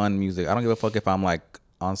like fun music. I don't give a fuck if I'm like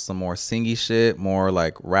on some more singy shit, more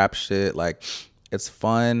like rap shit. Like, it's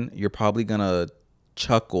fun. You're probably gonna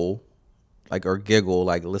chuckle, like, or giggle,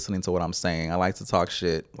 like listening to what I'm saying. I like to talk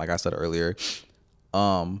shit, like I said earlier.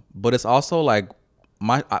 But it's also like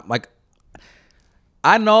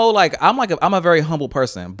I know, like I'm a very humble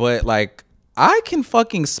person, but like I can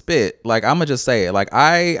fucking spit. Like, I'ma just say it. Like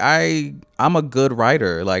I'm a good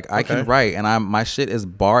writer. Like, I can write, and my shit is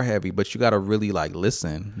bar heavy, but you gotta really like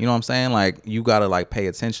listen. You know what I'm saying? Like, you gotta like pay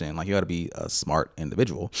attention. Like, you gotta be a smart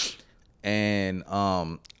individual. And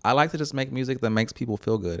I like to just make music that makes people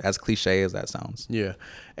feel good, as cliche as that sounds. Yeah.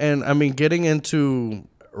 And I mean, getting into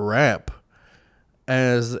rap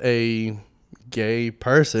as a gay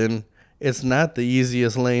person, it's not the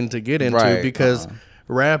easiest lane to get into, because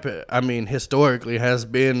rap, I mean, historically has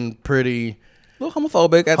been pretty a little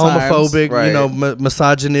homophobic at times. You know,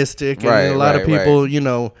 misogynistic, and a lot of people, you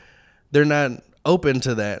know, they're not open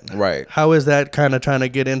to that. Right. How is that kind of trying to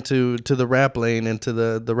get into the rap lane, into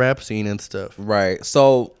the rap scene and stuff? Right.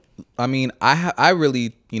 So, I mean, I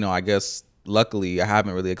really, you know, I guess luckily I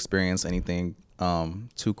haven't really experienced anything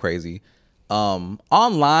too crazy.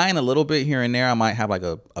 Online a little bit here and there, I might have like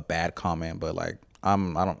a bad comment, but like I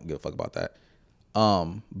don't give a fuck about that.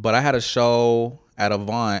 But I had a show at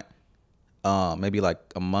Avant maybe like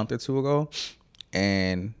a month or two ago,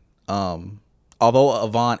 and although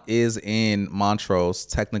Avant is in Montrose,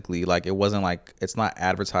 technically, like, it wasn't like, it's not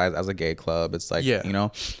advertised as a gay club. It's like, you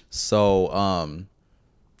know, so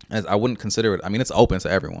as I wouldn't consider it. I mean, it's open to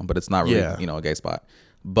everyone, but it's not really, you know, a gay spot.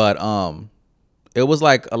 But it was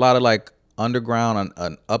like a lot of like underground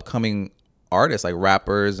and upcoming artists, like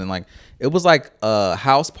rappers, and like it was like a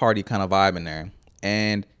house party kind of vibe in there.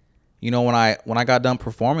 And you know, when I got done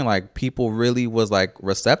performing, like, people really was like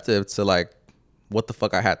receptive to like what the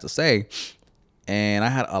fuck I had to say. And I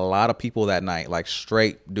had a lot of people that night, like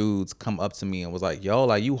straight dudes, come up to me and was like, yo,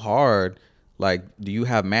 like, you hard. Like, do you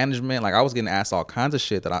have management? Like, I was getting asked all kinds of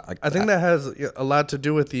shit that I think that has a lot to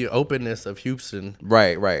do with the openness of Houston.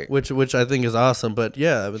 Right. Which I think is awesome. But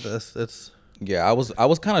yeah, that's yeah, I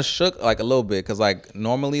was kind of shook, like, a little bit, because like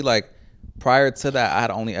normally, like, prior to that, I had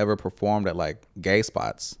only ever performed at like gay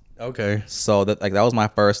spots. Okay. So that was my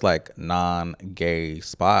first like non-gay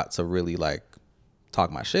spot to really like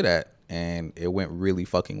talk my shit at, and it went really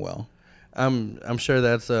fucking well. I'm sure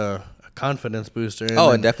that's a confidence booster.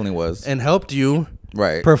 It definitely was, and helped you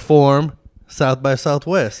right perform South by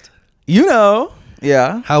Southwest. You know,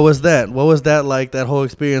 yeah. How was that? What was that like? That whole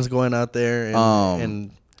experience going out there,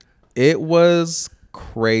 and it was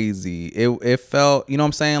crazy. It felt, you know what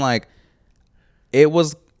I'm saying, like, it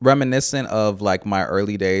was reminiscent of like my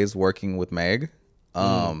early days working with Meg.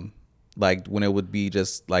 Like, when it would be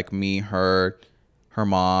just like me, her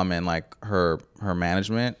mom, and like her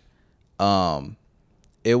management.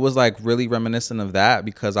 It was like really reminiscent of that,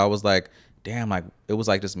 because I was like, damn, like, it was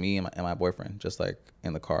like just me and my boyfriend, just like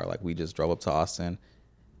in the car. Like, we just drove up to Austin,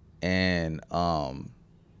 and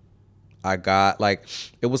I got like,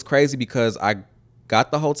 it was crazy because I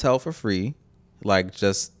got the hotel for free. Like,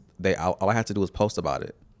 just all I had to do was post about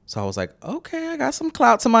it. So I was like, okay, I got some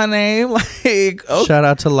clout to my name. Like, okay. Shout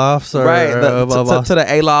out to Lofts, to the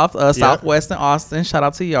A Loft, Southwest in Austin. Shout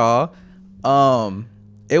out to y'all.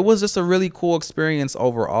 It was just a really cool experience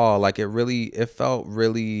overall. Like, it felt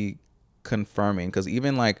really confirming, because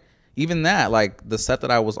even that, like, the set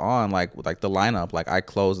that I was on, like the lineup, like, I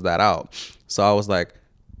closed that out. So I was like,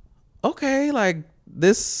 okay, like,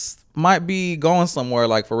 this might be going somewhere,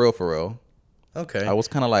 like, for real. Okay. I was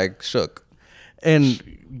kind of like shook. And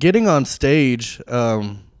getting on stage,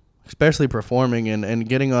 especially performing and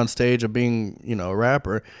getting on stage of being, you know, a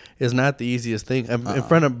rapper, is not the easiest thing.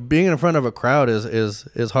 Being in front of a crowd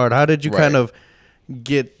is hard. How did you kind of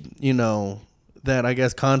get, you know, that, I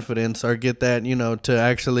guess, confidence, or get that, you know, to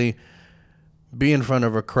actually be in front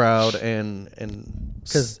of a crowd? And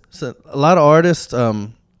because a lot of artists,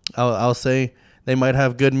 I'll say, they might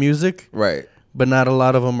have good music, Right. but not a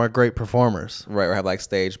lot of them are great performers. Right. Or have like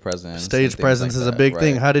stage presence. Stage presence like is a that. big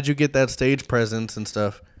thing. Right. How did you get that stage presence and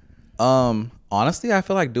stuff? Honestly, I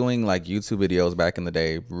feel like doing like YouTube videos back in the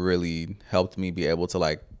day really helped me be able to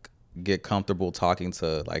like get comfortable talking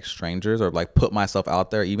to like strangers or like put myself out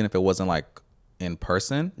there, even if it wasn't like in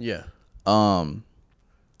person. Yeah.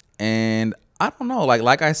 And I don't know,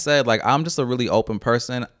 like I said, like I'm just a really open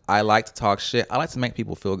person. I like to talk shit. I like to make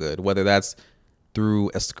people feel good, whether that's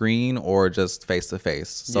through a screen or just face to face.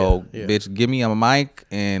 So, bitch, give me a mic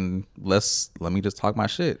and let me just talk my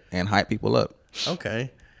shit and hype people up.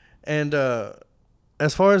 Okay. And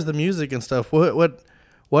as far as the music and stuff,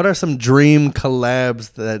 what are some dream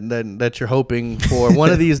collabs that you're hoping for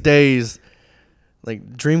one of these days?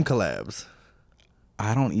 Like dream collabs.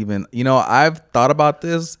 I don't even, I've thought about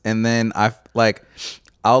this and then I'll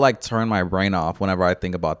like turn my brain off whenever I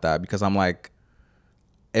think about that because I'm like,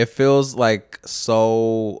 it feels like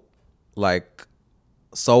so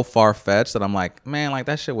far fetched that I'm like, man, like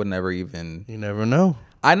that shit would never even. You never know.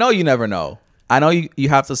 I know you never know. I know you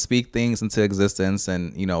have to speak things into existence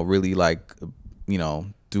and, really like,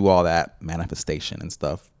 do all that manifestation and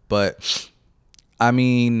stuff. But I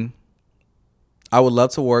mean, I would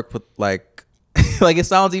love to work with like, like it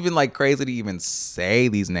sounds even like crazy to even say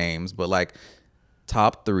these names, but like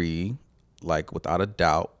top 3, like without a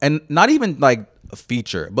doubt, and not even like a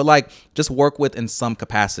feature, but like just work with in some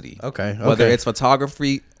capacity. Okay. Whether it's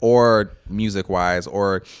photography or music wise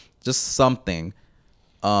or just something.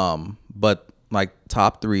 But like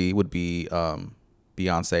top 3 would be Beyonce,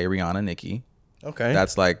 Rihanna, Nicki. Okay.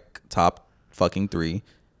 That's like top fucking 3.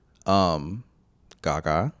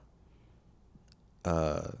 Gaga.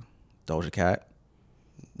 Doja Cat.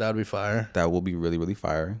 That would be fire. That will be really, really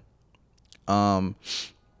fire. And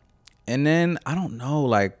then I don't know,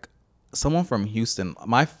 like someone from Houston.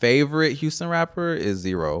 My favorite Houston rapper is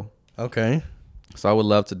Zero. Okay. So I would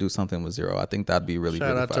love to do something with Zero. I think that'd be really, Shout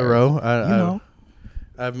really out fire. to Ro.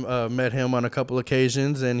 I've met him on a couple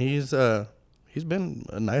occasions, and he's been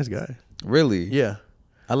a nice guy. Really? Yeah.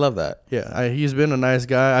 I love that. Yeah, he's been a nice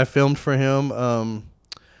guy. I filmed for him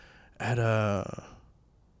at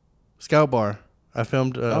Scout Bar. I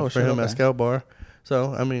filmed for him at Scout Bar.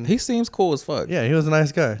 So, I mean, he seems cool as fuck. Yeah, he was a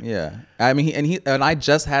nice guy. Yeah. I mean, and I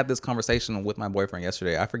just had this conversation with my boyfriend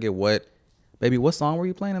yesterday. I forget what song were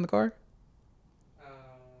you playing in the car?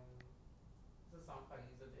 The song called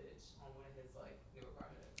Use a Bitch on one of his like newer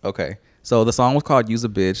projects. Okay. So the song was called Use a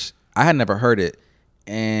Bitch. I had never heard it.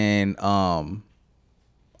 And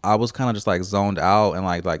I was kind of just like zoned out and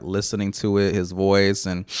like listening to it, his voice,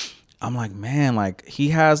 and I'm like, man, like he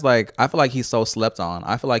has like, I feel like he's so slept on.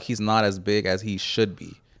 I feel like he's not as big as he should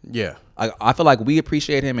be. Yeah. I feel like we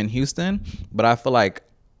appreciate him in Houston, but I feel like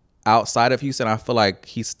outside of Houston, I feel like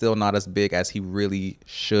he's still not as big as he really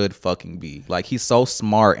should fucking be. Like he's so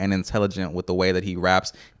smart and intelligent with the way that he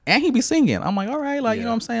raps and he be singing. I'm like, all right, like, you know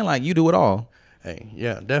what I'm saying? Like you do it all. Hey,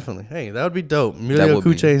 yeah, definitely. Hey, that would be dope. Emilio,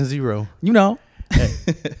 Coochie, and Zero. Hey,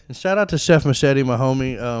 and shout out to Chef Machete, my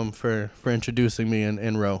homie, for introducing me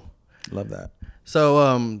in Row. Love that.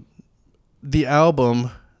 So, the album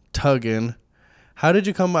Tuggin', how did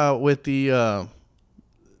you come out with the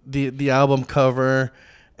album cover?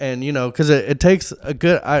 And because it takes a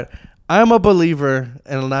good. I'm a believer,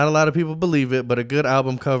 and not a lot of people believe it, but a good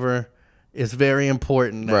album cover is very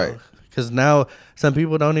important now. Right. Because now some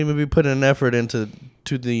people don't even be putting an effort into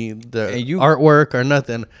the artwork or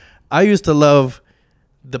nothing. I used to love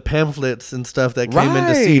the pamphlets and stuff that came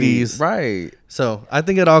into CDs. Right. So I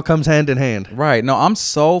think it all comes hand in hand. Right. No, I'm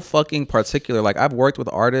so fucking particular. Like I've worked with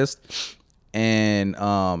artists and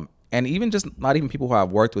even just not even people who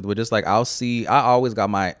I've worked with, but just like I always got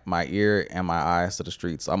my ear and my eyes to the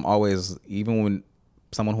streets. I'm always, even when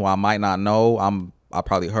someone who I might not know, I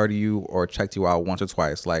probably heard of you or checked you out once or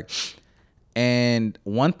twice. Like, and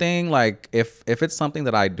one thing, like if it's something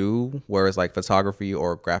that I do where it's like photography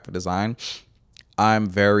or graphic design, I'm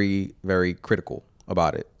very, very critical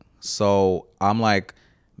about it. So I'm like,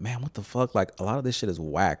 man, what the fuck? Like a lot of this shit is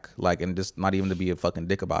whack. Like, and just not even to be a fucking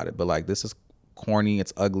dick about it, but like this is corny,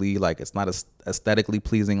 it's ugly, like it's not aesthetically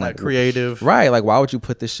pleasing, Not like creative. Right. Like why would you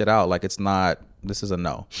put this shit out? Like it's not, this is a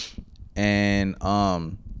no. And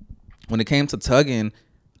when it came to Tuggin',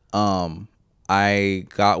 I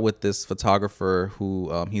got with this photographer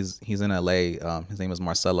who he's in LA. His name is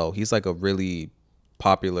Marcelo. He's like a really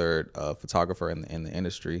popular photographer in the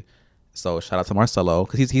industry. So shout out to Marcelo,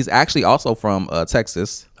 because he's actually also from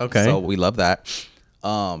Texas. Okay. So we love that.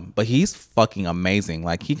 But he's fucking amazing.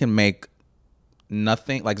 Like he can make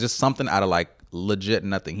nothing, like just something out of like legit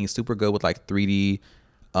nothing. He's super good with like 3D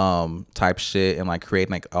type shit and like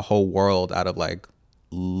creating like a whole world out of like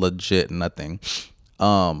legit nothing.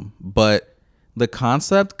 But the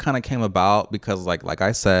concept kind of came about because like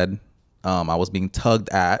I said, I was being tugged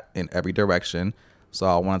at in every direction. So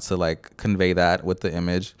I wanted to like convey that with the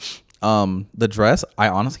image. The dress, I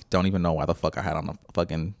honestly don't even know why the fuck I had on a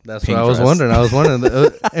fucking That's pink what I was dress. wondering.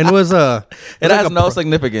 And it was It has no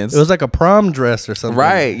significance. It was like a prom dress or something.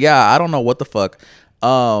 Right. Yeah. I don't know what the fuck.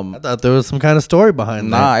 I thought there was some kind of story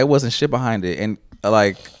behind that. Nah, it wasn't shit behind it. And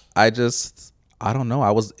like, I don't know.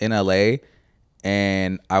 I was in LA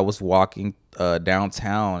and I was walking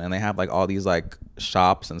downtown and they have like all these like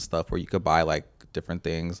shops and stuff where you could buy like different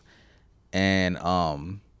things. And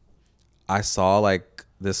I saw like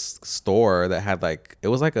this store that had like, it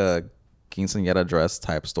was like a quinceañera dress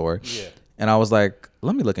type store. Yeah. And I was like,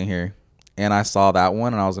 let me look in here. And I saw that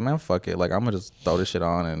one and I was like, man, fuck it. Like, I'm gonna just throw this shit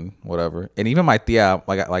on and whatever. And even my tia,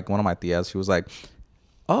 like one of my tias, she was like,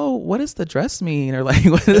 oh, what does the dress mean? Or like,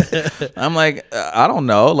 I'm like, I don't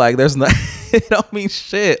know. Like, there's no, it don't mean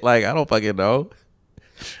shit. Like, I don't fucking know.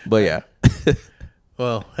 But yeah.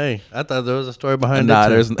 Well, hey, I thought there was a story behind Nah, it.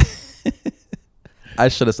 there's, I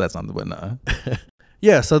should have said something, but nah.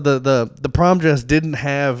 Yeah, so the prom dress didn't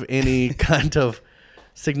have any kind of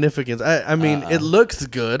significance. I mean, it looks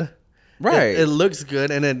good. Right. It looks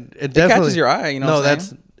good, and it definitely catches your eye, you know No, what I'm that's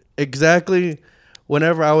saying? exactly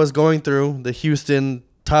whenever I was going through the Houston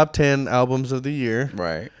top 10 albums of the year.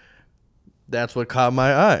 Right. That's what caught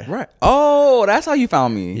my eye. Right. Oh, that's how you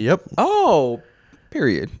found me. Yep. Oh,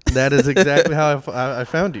 period. That is exactly how I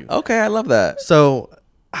found you. Okay, I love that. So,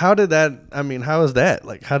 how is that?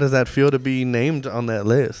 Like, how does that feel to be named on that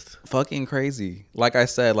list? Fucking crazy. Like I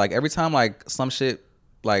said, like every time like some shit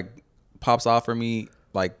like pops off for me,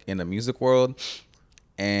 like in the music world,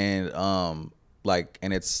 and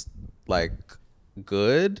and it's like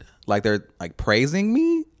good, like they're like praising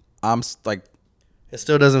me, I'm like, It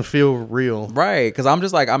still doesn't feel real. right, because I'm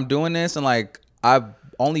just like, I'm doing this and like I've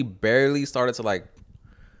only barely started to like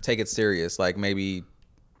take it serious, like maybe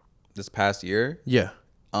this past year. Yeah.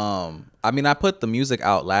 I mean, I put the music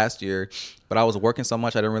out last year, but I was working so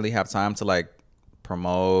much I didn't really have time to like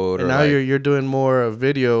promote. And or now like, you're doing more of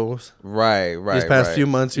videos. right. These past few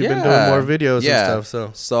months, you've been doing more videos and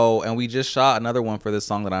stuff. So, and we just shot another one for this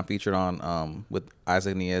song that I'm featured on with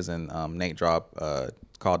Isaac Niaz and Nate Drop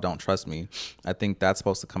called "Don't Trust Me." I think that's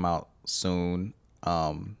supposed to come out soon. Be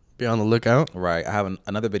on the lookout. Right. I have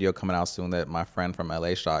another video coming out soon that my friend from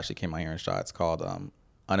LA shot. She came out here and shot. It's called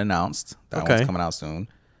Unannounced. That one's coming out soon.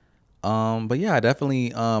 But yeah, I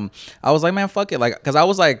definitely, I was like, man, fuck it. Like, cause I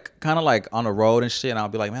was like, kind of like on the road and shit. And I'll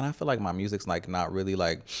be like, man, I feel like my music's like not really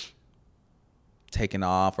like taking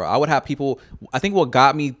off. Or I would have people, I think what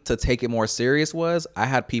got me to take it more serious was I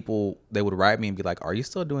had people, they would write me and be like, are you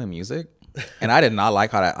still doing music? And I did not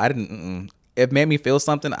like how that, it made me feel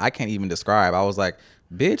something I can't even describe. I was like,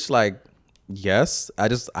 bitch, like, yes, I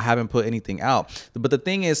haven't put anything out. But the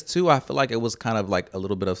thing is too, I feel like it was kind of like a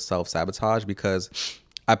little bit of self-sabotage because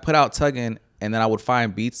I put out Tuggin' and then I would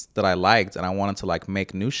find beats that I liked and I wanted to like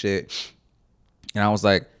make new shit. And I was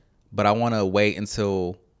like, but I want to wait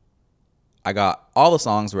until I got all the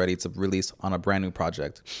songs ready to release on a brand new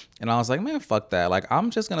project. And I was like, man, fuck that. Like, I'm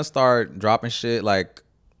just going to start dropping shit like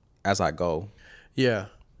as I go. Yeah.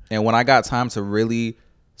 And when I got time to really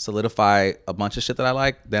solidify a bunch of shit that I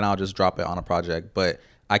like, then I'll just drop it on a project. But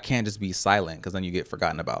I can't just be silent because then you get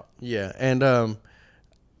forgotten about. Yeah. And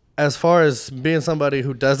as far as being somebody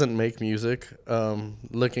who doesn't make music,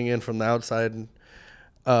 looking in from the outside,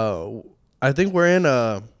 I think we're in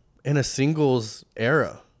a singles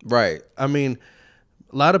era. Right. I mean,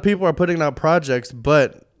 a lot of people are putting out projects,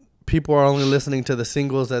 but people are only listening to the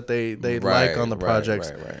singles that they like on the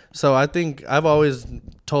projects. Right. So I think I've always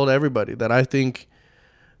told everybody that I think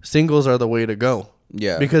singles are the way to go.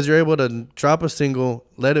 Yeah. Because you're able to drop a single,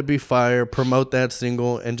 let it be fire, promote that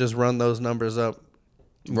single, and just run those numbers up.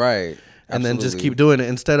 Right. And then just keep doing it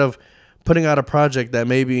instead of putting out a project that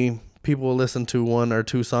maybe people will listen to one or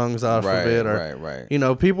two songs off of it. Or, Right. You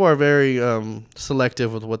know, people are very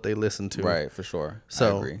selective with what they listen to. Right, for sure.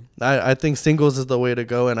 So I agree. I think singles is the way to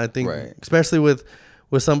go. And I think, Right. especially with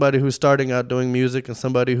somebody who's starting out doing music and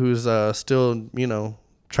somebody who's still, you know,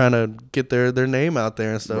 trying to get their name out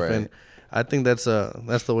there and stuff. Right. And I think that's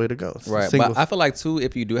the way to go. Right. Singles. But I feel like too,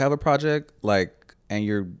 if you do have a project, like, and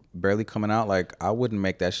you're barely coming out, like, I wouldn't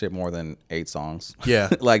make that shit more than 8 songs. Yeah.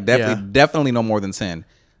 Like, definitely no more than 10.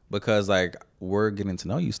 Because, like, we're getting to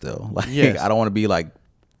know you still. Like, Yes. I don't want to be, like,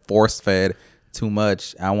 force-fed too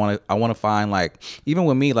much. I want to find, like, even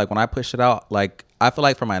with me, like, when I push it out, like, I feel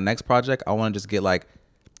like for my next project, I want to just get, like,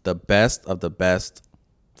 the best of the best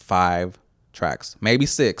 5 tracks, maybe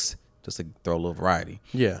 6, just to throw a little variety.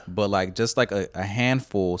 Yeah. But like just like a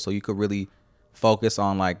handful, so you could really focus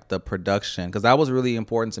on like the production, because that was really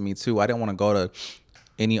important to me too. I didn't want to go to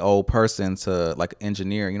any old person to like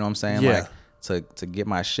engineer, you know what I'm saying? Yeah. Like to get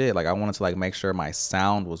my shit. Like I wanted to like make sure my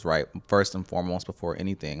sound was right first and foremost before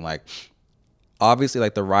anything. Like obviously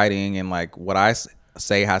like the writing and like what I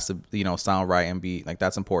say has to, you know, sound right and be like,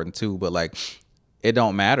 that's important too. But like it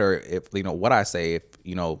don't matter if, you know, what I say, if,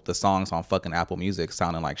 you know, the songs on fucking Apple Music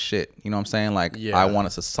sounding like shit, you know what I'm saying? Like I want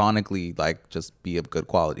it to sonically like just be of good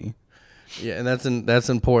quality. Yeah, and that's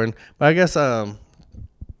important. But I guess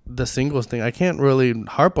the singles thing, I can't really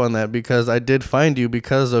harp on that because I did find you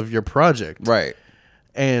because of your project. Right.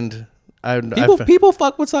 And people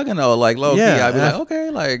fuck with Tuggin though, like low key. Yeah, I'd be like, okay,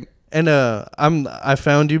 like. And I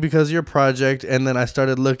found you because of your project, and then I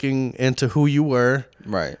started looking into who you were.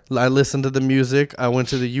 Right. I listened to the music. I went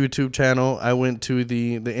to the YouTube channel. I went to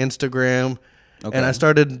the Instagram. Okay. And I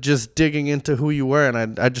started just digging into who you were,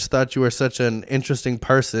 and I just thought you were such an interesting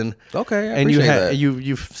person. Okay, I and appreciate that.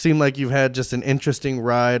 You seem like you've had just an interesting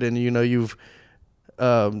ride, and you know you've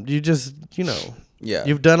you've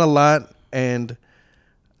done a lot, and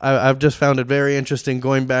I've just found it very interesting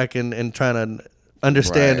going back and trying to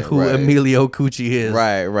understand who Emilio Coochie is.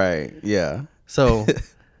 Right, yeah. So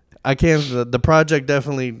I can't. The project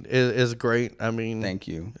definitely is great. I mean, thank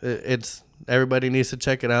you. It's. Everybody needs to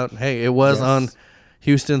check it out. Hey, it was on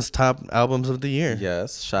Houston's top albums of the year.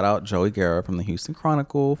 Yes. Shout out Joey Guerra from the Houston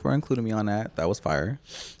Chronicle for including me on that. That was fire.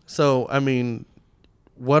 So, I mean,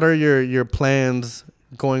 what are your plans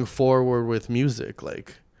going forward with music?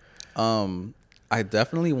 Like, I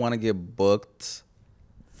definitely want to get booked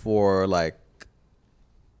for like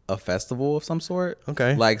a festival of some sort.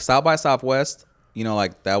 Okay. Like South by Southwest, you know,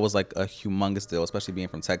 like that was like a humongous deal, especially being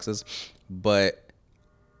from Texas. But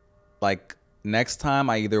like next time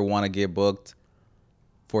I either want to get booked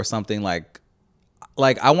for something like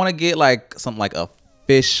I want to get like something like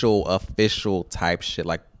official type shit.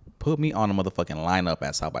 Like put me on a motherfucking lineup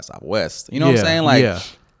at South by Southwest. You know what I'm saying? Like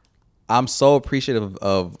I'm so appreciative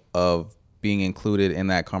of being included in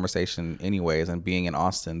that conversation anyways, and being in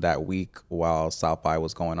Austin that week while South by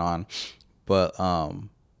was going on. But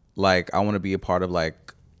like I want to be a part of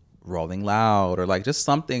like Rolling Loud or like just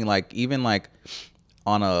something like even like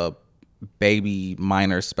on a baby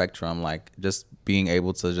minor spectrum, like just being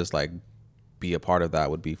able to just like be a part of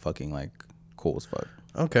that would be fucking like cool as fuck.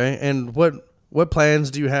 Okay. And what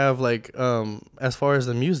plans do you have like as far as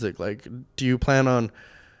the music? Like do you plan on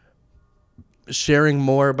sharing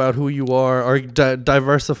more about who you are or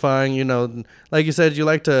diversifying, you know, like you said, you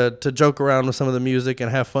like to joke around with some of the music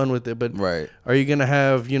and have fun with it, but are you going to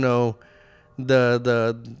have, you know,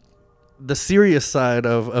 the serious side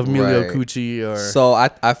of Emilio Coochie? Or so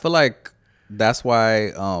I feel like that's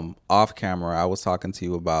why off camera I was talking to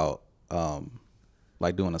you about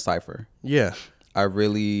like doing a cipher. Yeah.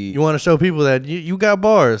 You want to show people that you got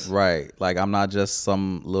bars. Right. Like I'm not just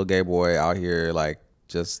some little gay boy out here like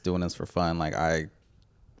just doing this for fun. Like I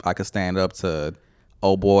could stand up to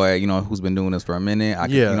old boy, you know, who's been doing this for a minute. I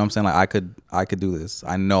could, you know what I'm saying? Like I could do this.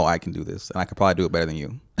 I know I can do this, and I could probably do it better than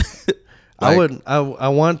you. Like, I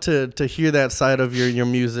want to hear that side of your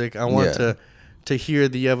music. I want to hear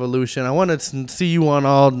the evolution. I want to see you on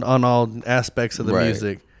all aspects of the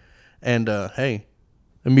music. And hey,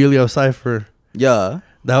 Emilio Cypher. Yeah,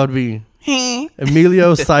 that would be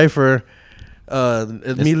Emilio Cypher.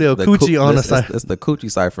 Emilio Coochie on a cipher. It's the Coochie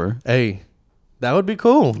cipher. Hey, that would be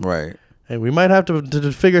cool. Right. Hey, we might have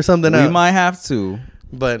to figure something out. We might have to.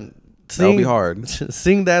 But that'll be hard.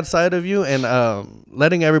 Seeing that side of you and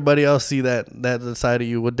letting everybody else see that side of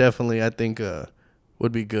you would definitely, I think,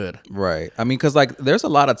 would be good. Right. I mean, because like there's a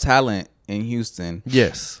lot of talent in Houston.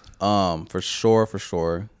 Yes. For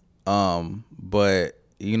sure. But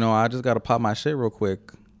you know, I just gotta pop my shit real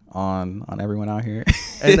quick on everyone out here.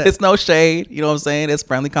 And it's no shade, you know what I'm saying? It's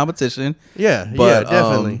friendly competition. Yeah, but,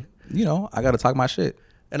 definitely. You know, I gotta talk my shit.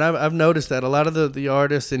 And I've noticed that a lot of the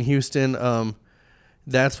artists in Houston,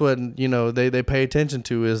 that's what, you know, they pay attention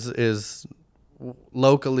to is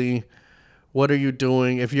locally, what are you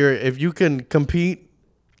doing? If you can compete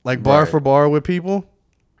like bar for bar with people,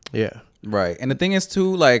 yeah. Right. And the thing is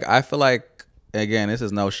too, like I feel like, again, this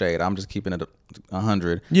is no shade. I'm just keeping it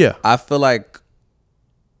 100. Yeah. I feel like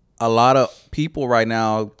a lot of people right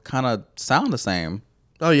now kind of sound the same.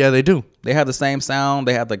 Oh yeah, they do. They have the same sound.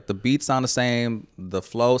 They have like the beats sound the same. The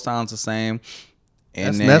flow sounds the same.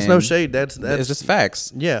 And that's no shade. That's it's just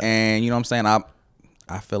facts. Yeah. And you know what I'm saying?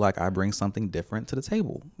 I feel like I bring something different to the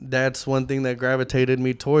table. That's one thing that gravitated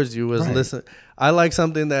me towards you was listen. I like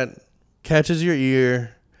something that catches your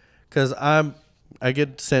ear, because I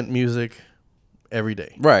get sent music every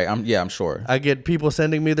day. Right. I'm sure. I get people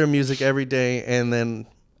sending me their music every day, and then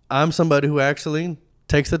I'm somebody who actually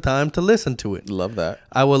takes the time to listen to it. Love that.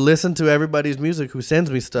 I will listen to everybody's music who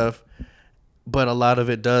sends me stuff, but a lot of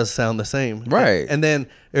it does sound the same. Right. And then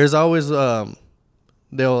there's always they'll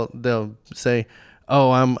say,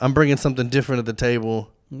 "Oh, I'm bringing something different to the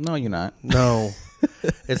table." No, you're not. No.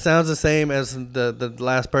 It sounds the same as the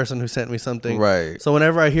last person who sent me something. Right. So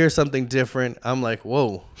whenever I hear something different, I'm like,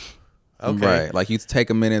 "Whoa." Okay. Right. Like you take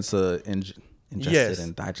a minute to ingest Yes. it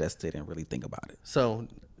and digest it and really think about it. So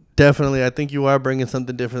definitely, I think you are bringing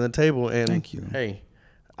something different to the table. And Thank you. Hey,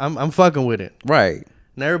 I'm fucking with it. Right.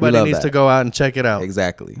 And everybody love needs that. to go out and check it out.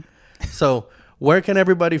 Exactly. So where can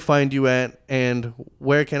everybody find you at, and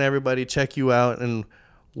where can everybody check you out, and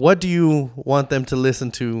what do you want them to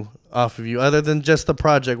listen to off of you other than just the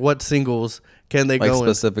project? What singles can they Like go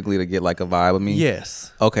specifically to get like a vibe of me?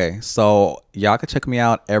 Yes. Okay, so y'all can check me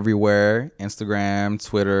out everywhere: Instagram,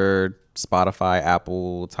 Twitter, Spotify,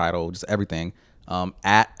 Apple, Tidal, just everything.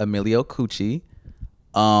 At Emilio Coochie.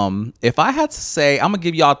 If I had to say, I'm gonna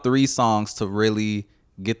give y'all 3 songs to really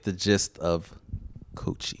get the gist of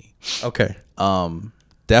Coochie. Okay.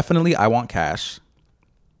 Definitely, I Want Cash.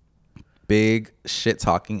 Big shit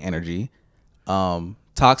talking energy.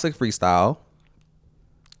 Toxic Freestyle.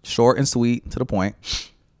 Short and sweet, to the point.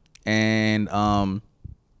 And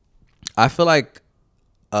I feel like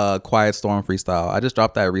Quiet Storm Freestyle. I just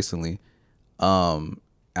dropped that recently.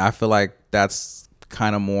 I feel like that's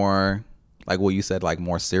kind of more like what you said, like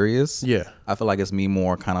more serious. Yeah. I feel like it's me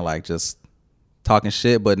more kind of like just talking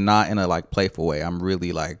shit, but not in a like playful way. I'm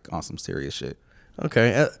really like on some serious shit.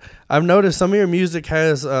 Okay. I've noticed some of your music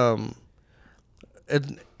has it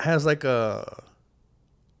has like a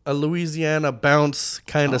Louisiana bounce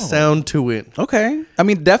kind of sound to it. Okay. I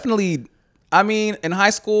mean, definitely. I mean, in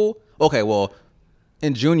high school, okay, well,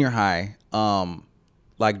 in junior high,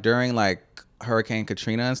 like during like Hurricane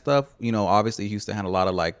Katrina and stuff, you know, obviously Houston had a lot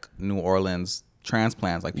of like New Orleans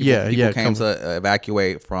transplants. Like people came to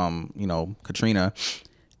evacuate from, you know, Katrina.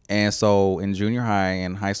 And so in junior high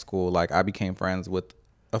and high school, like I became friends with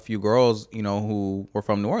a few girls, you know, who were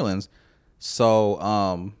from New Orleans. So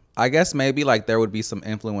I guess maybe like there would be some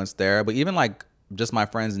influence there, but even like just my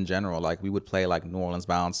friends in general, like we would play like New Orleans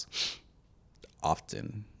bounce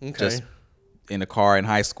often. Okay. Just in a car in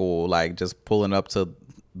high school, like just pulling up to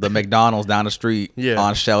the McDonald's down the street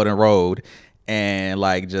on Sheldon Road and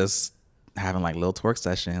like just having like little twerk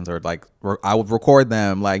sessions, or like I would record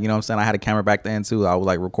them, like, you know what I'm saying? I had a camera back then too. I would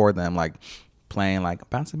like record them like playing like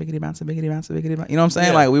bounce biggity, bounce biggity, bounce biggity. You know what I'm saying?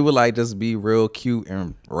 Yeah. Like we would like just be real cute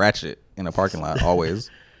and ratchet in a parking lot always.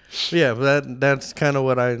 Yeah, but that's kind of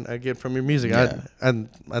what I get from your music. Yeah.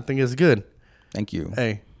 I think it's good. Thank you.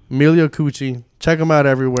 Hey, Emilio Coochie, check him out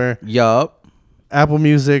everywhere. Yup. Apple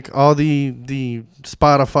Music, all the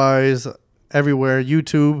Spotify's, everywhere.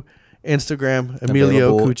 YouTube, Instagram, Emilio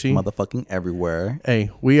Available Coochie. motherfucking everywhere.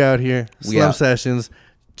 Hey, we out here. We Slum out. Sessions.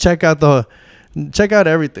 Check out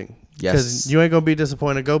everything. Yes. Because you ain't gonna be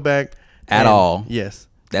disappointed. Go back At all. Yes.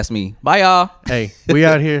 That's me. Bye, y'all. Hey, we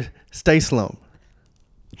out here. Stay slum.